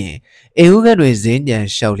တောက်ပြီးရင်အိမ်ဦးခန်းတွင်ဇင်းကြံ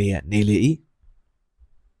လျှောက်လျက်နေလေ၏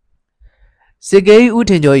စစ်ကေးဦး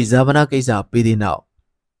ထင်ကျော်၏ဇာပနာကိစ္စပြီးသည့်နောက်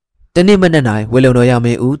တနေ့မနက်၌ဝေလုံတော်ရမ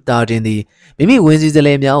င်းဦးတာတင်သည်မိမိဝင်းစည်းစ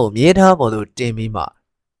လဲများကိုမြေထားပေါ်သို့တင်ပြီးမှ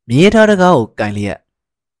မြေထားတကားကိုကင်လျက်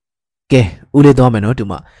ကဲဦးလေးသွားမယ်နော်တူ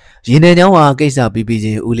မရင်ထဲချောင်းဟာကိစ္စပြီးချ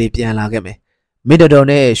င်းဦးလေးပြန်လာခဲ့မယ်မိတတော်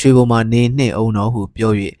နဲ့ရွှေဘုံမှာနေနှင့်အောင်တော်ဟု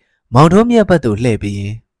ပြော၍မောင်ထုံးမြတ်ဘက်သို့လှည့်ပြီးရ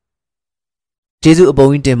င်ကျေးဇူးအပုံ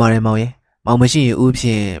ကြီးတင်ပါတယ်မောင်ရဲ့မောင်မရှိရင်ဦးဖြ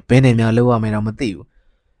င့်ဘဲနဲ့များလောက်ရမယ်တော့မသိဘူး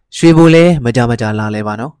ရွှေဘုံလည်းမကြလာလဲ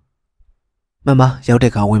ပါနော်မှန်ပါရောက်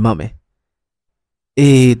တဲ့ခါဝင်မှမယ်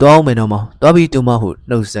အေးသွားအောင်မယ်တော့မောင်သွားပြီးတူမဟု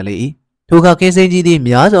နှုတ်ဆက်လေ၏ထိုအခါခင်းစိန်ကြီးသည်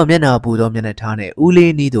များစွာမျက်နှာပူသောမျက်နှာထားနှင့်ဦး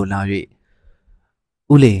လေးနီးသို့လာ၍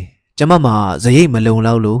ဦးလေးကျမမှာဇရိတ်မလုံ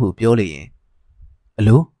လောက်လို့ဟုပြောလေရင်အ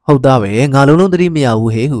လိုဟုတ်သားပဲငါလုံးသတိမရ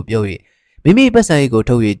ဘူးဟဲ့ဟုပြော၍မိမိပတ်စံရိတ်ကို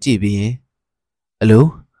ထုတ်၍ကြည့်ပြီးရင်အလို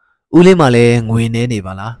ဦးလေးမှလည်းငွေနေ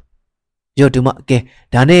ပါလားရော့တူမကဲ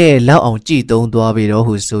ဒါနဲ့လောက်အောင်ကြည်သုံးသွားပြီတော့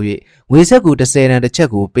ဟုဆို၍ငွေဆက်ကူ30တန်တစ်ချက်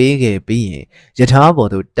ကိုပေးခဲ့ပြီးရင်ယထာပေါ်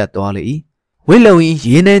သို့တက်သွားလေ၏ဝိလုံ၏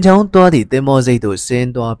ရေနံချောင်းသွားသည့်သင်္ဘောစိတ်သို့ဆင်း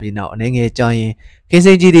သွားပြီးနောက်အနေငယ်ကြာရင်ခင်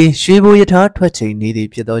စိန်ကြီးသည်ရွှေဘိုယထာထွက်ချိန်နေသည်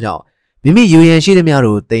ဖြစ်သောကြောင့်မိမိယူရန်ရှိသမျှ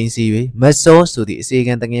တို့တင်စီ၍မစောဆိုသည့်အစီ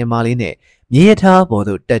ကံတငယ်မာလေးနှင့်မြေယထာပေါ်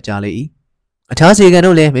သို့တက်ကြလေ၏ အခြားစီကန်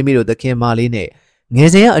တို့လည်းမိမိတို့သခင်မလေးနဲ့ငယ်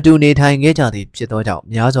စဉ်ကအတူနေထိုင်ခဲ့ကြသည်ဖြစ်သောကြောင့်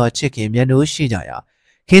များစွာချစ်ခင်မျက်နှာရှိကြရာ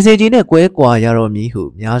ခင်စိန်ကြီးနဲ့ကွဲကွာရတော်မူဟု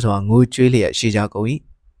များစွာငိုကြွေးလျက်ရှိကြကုန်၏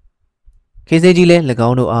ခင်စိန်ကြီးလည်း၎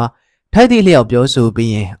င်းတို့အားထိုက်သည့်လျောက်ပြောဆို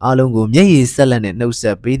ပြီးရင်အားလုံးကိုမျက်ရည်ဆက်လက်နဲ့နှုတ်ဆ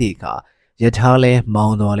က်ပေးသည့်အခါယထာလည်းမော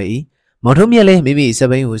င်းသွားလေ၏မောင်ထုံးမြတ်လည်းမိမိစ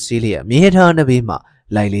ပိန်ကိုစီးလျက်မြေထားနှစ်ဘေးမှ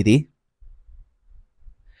လိုက်လေသည်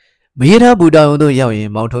မြေထားဘူတောင်သို့ရောက်ရင်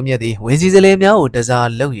မောင်ထုံးမြတ်သည်ဝင်းစည်းစလဲများကိုတစား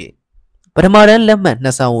လှုပ်၍ပထမတန်းလက်မှတ်နှ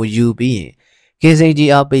စ်ဆောင်ကိုယူပြီးရင်ခင်စိန်ကြီး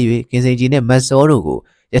အားပေး၍ခင်စိန်ကြီးနဲ့မတ်စောတို့ကို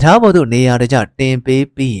ယထာဘော်သို့နေရာတကျတင်ပေး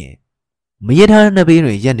ပြီးရင်မြေထားနှစ်ဘေးတွ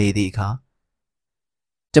င်ရက်နေသည့်အခါ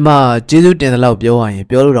ကျမကျေးဇူးတင်သလောက်ပြောရရင်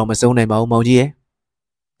ပြောလို့တော့မဆုံးနိုင်ပါဘူးမောင်ကြီးရဲ့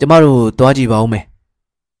ကျမတို့သွားကြည့်ပါဦးမယ်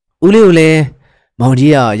ဦးလေးကိုလည်းမောင်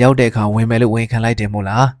ကြီးကရောက်တဲ့အခါဝင်မယ်လို့ဝန်ခံလိုက်တယ်မို့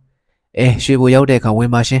လားရွှေဘိုရောက်တဲ့အခါဝ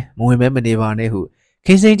င်ပါရှင်မဝင်မဲမနေပါနဲ့ဟုခ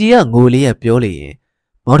င်စိန်ကြီးကငိုလေးရပြောလေရင်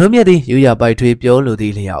မောင်ထုံးမြတ်သည်ယူရပိုက်ထွေးပြောလိုသ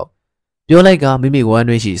ည့်လျောက်ပြောလိုက်ကမိမိဝမ်း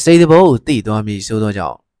တွင်းရှိစိတ်သဘောကိုသိသွားမည်ဆိုသောကြော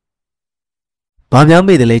င့်ဘာများ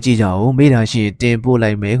မေ့တယ်လဲကြည့်ကြအောင်မေ့တာရှိတင်ပို့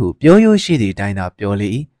လိုက်မယ်ဟုပြောရိုးရှိသည့်အတိုင်းသာပြောလေ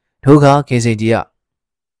၏ထိုအခါခင်စိန်ကြီးက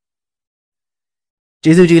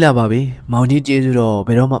ကျေးဇူးကြီးလာပါပြီမောင်ကြီးကျေးဇူးတော့ဘ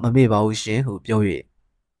ယ်တော့မှမမေ့ပါဘူးရှင်ဟုပြော၍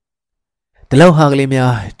ဒီလောက်ဟာကလေး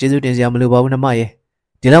များကျေးဇူးတင်စရာမလိုပါဘူးနှမရဲ့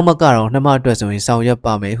ဒီလောက်မကတော့နှမအတွက်ဆိုရင်ဆောင်ရွက်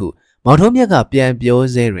ပါမယ်ဟုမောင်ထုံးမြတ်ကပြန်ပြော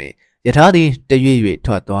စေတွင်ယထာသည်တရွေ့၍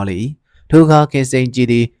ထွက်သွားလေ၏ထိုအခါခင်စိန်ကြီး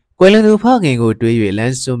သည်ကွယ်လွန်သူဖခင်ကိုတွေး၍လ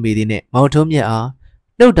မ်းစွန့်မိသည်နှင့်မောင်ထုံးမြတ်အား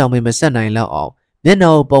နှုတ်တောင်ပင်မဆက်နိုင်လောက်အောင်မျက်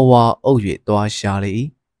နှာပေါ်ဝါအုပ်၍သွားရှာလေ၏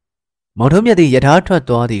မောင်ထုံးမြတ်သည်ယထာထွက်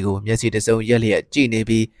သွားသည်ကိုမျက်စိတစုံရက်လျက်ကြည့်နေ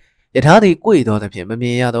ပြီးယထာသည်ကြွေသောသဖြင့်မမြ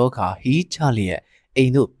င်ရသောအခါဟီးချလျက်အိ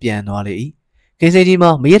မ်သို့ပြန်သွားလေ၏ခင်စိန်ကြီးမှာ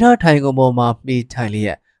မရထားထိုင်ကုန်ပေါ်မှာမိထိုင်လျ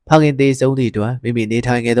က်ဖခင်သေးဆုံးသည့်အတွက်မိမိနေ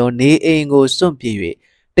ထိုင်ခဲ့သောနေအိမ်ကိုစွန့်ပစ်၍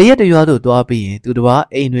တရက်တရွာသို့သွားပြီးရင်သူတစ်ပါး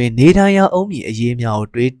အိမ်တွင်နေထိုင်ရအောင်မည်အရေးများကို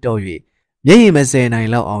တွေးတော၍မျက်ရည်မစဲနိုင်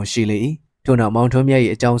လောက်အောင်ရှိလေ၏ထို့နောက်မောင်ထုံးမြတ်၏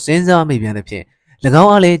အကြောင်းစဉ်းစားမိပြန်သဖြင့်၎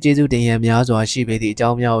င်းအားလည်းကျေးဇူးတင်ရန်များစွာရှိပေသည့်အကြော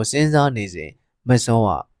င်းများကိုစဉ်းစားနေစဉ်မစောက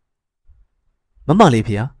မမလေး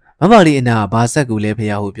ဖေမမလေးအနာဘာဆက်ကူလဲဖေ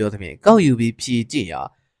ဟုပြောသဖြင့်ကောက်ယူပြီးဖြီကြည့်ရာ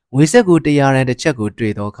ငွေဆက်ကူ100ရန်တစ်ချက်ကို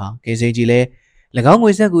တွေ့သောအခါခင်စိန်ကြီးလည်း၎င်း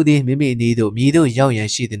ငွေဆက်ကူသည်မိမိအနီးသို့မြည်သို့ရောက်ရန်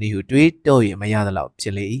ရှိသည်ဟုတွေးတော၍မရသလောက်ဖြ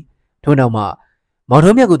စ်လေ၏ထို့နောက်မှမောင်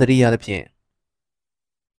ထုံးမြတ်ကိုတတိယသဖြင့်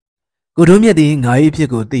ကိုထုံးမြတ်သည်ငါ၏အဖြစ်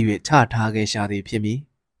ကိုသိ၍ချထားခဲ့ရှာသည်ဖြစ်မည်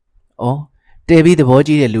။အော်တဲပြီးသဘော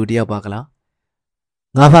ကြီးတဲ့လူတယောက်ပါကလား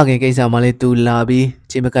။ငါဖခင်ကိစ္စမှလည်းသူလာပြီး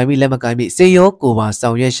ချိန်မကင်ပြီးလက်မကင်ပြီးစေရောကိုပါဆော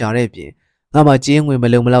င်ရွက်ရှာတဲ့ပြင်ငါမှကျင်းငွေမ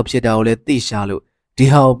လုံမလောက်ဖြစ်တာကိုလည်းသိရှာလို့ဒီ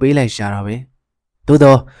ဟာကိုပေးလိုက်ရှာတာပဲ။သို့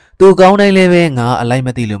တော့သူကောင်းတိုင်းလည်းပဲငါအလိုက်မ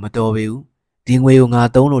သိလို့မတော်ပေဘူး။ဒီငွေကိုငါ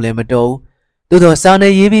သုံးလို့လည်းမတော်ဘူး။သို့တော့စာန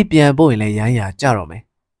ယ်ရေးပြီးပြန်ပို့ရင်လည်းရိုင်းရာကြတော့မယ်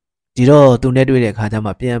။ဒီတော့သူနဲ့တွေ့တဲ့အခါကျ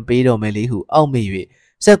မှပြန်ပေးတော့မယ်လေဟုအောက်မေ့၍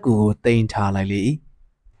စက်ကူကိုတင်ထားလိုက်လေ၏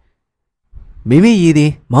မိမိရည်သ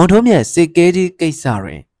ည်မောင်ထုံးမြတ်စစ်ကဲကြီးကိစ္စတွ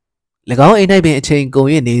င်၎င်းအိမ်၌ပင်အချိန်ကုန်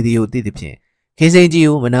ရနေသည်ကိုသိသဖြင့်ခင်စိန်ကြီး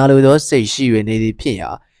ကိုမနာလိုသောစိတ်ရှိ၍နေသည်ဖြစ်ရာ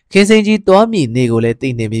ခင်စိန်ကြီးသွားမိနေကိုလည်းသိ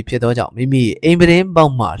နေပြီဖြစ်သောကြောင့်မိမိအိမ်ပရင်ပေါ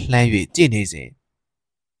က်မှလှမ်း၍ကြည့်နေစဉ်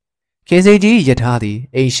ခင်စိန်ကြီးယထာသည်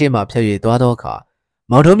အိမ်ရှိမှဖြတ်၍သွားသောအခါ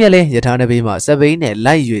မောင်ထုံးမြတ်လည်းယထာနှဘေးမှစပိန်နှင့်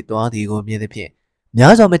လိုက်၍သွားသည်ကိုမြင်သဖြင့်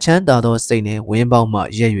များစွာမချမ်းသာသောစိတ်နှင့်ဝင်းပေါက်မှ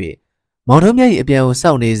ရက်၍မောင်ထုံးမြတ်၏အပြန်ကို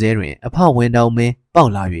စောင့်နေစေတွင်အဖဝန်တောင်မင်းပေါ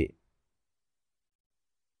က်လာ၍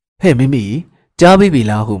ဟဲ့မိမိကြားပြီးပြီ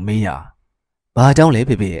လားဟုမေးရာဘာအကြောင်းလဲ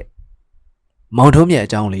ဖေဖေရဲ့မောင်ထုံးမြတ်အ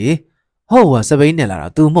ကြောင်းလေဟုတ်ဟာစပိန်နဲ့လာတာ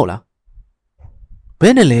तू မဟုတ်လားဘ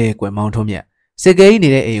ယ်နဲ့လဲကွယ်မောင်ထုံးမြတ်စစ်ကဲကြီးနေ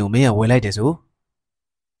တဲ့အိမ်ကိုမင်းကဝယ်လိုက်တယ်ဆို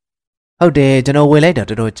ဟုတ်တယ်ကျွန်တော်ဝယ်လိုက်တာ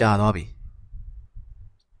တော်တော်ကြာသွားပြီ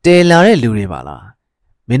တဲလာတဲ့လူတွေပါလား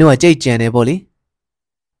မင်းတို့ကကြိတ်ကြံတယ်ပေါ့လေ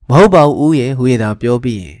မဟုတ်ပါဘူးဦးရဲ့ဟူရတာပြော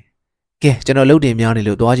ပြီးရင်ကဲကျွန်တော်လှုပ်တင်များနေ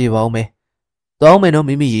လို့သွားကြည့်ပါဦးမယ်သွားအောင်မယ်နော်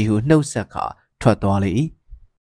မိမိရီဟုနှုတ်ဆက်ခါထွက်သွားလေ၏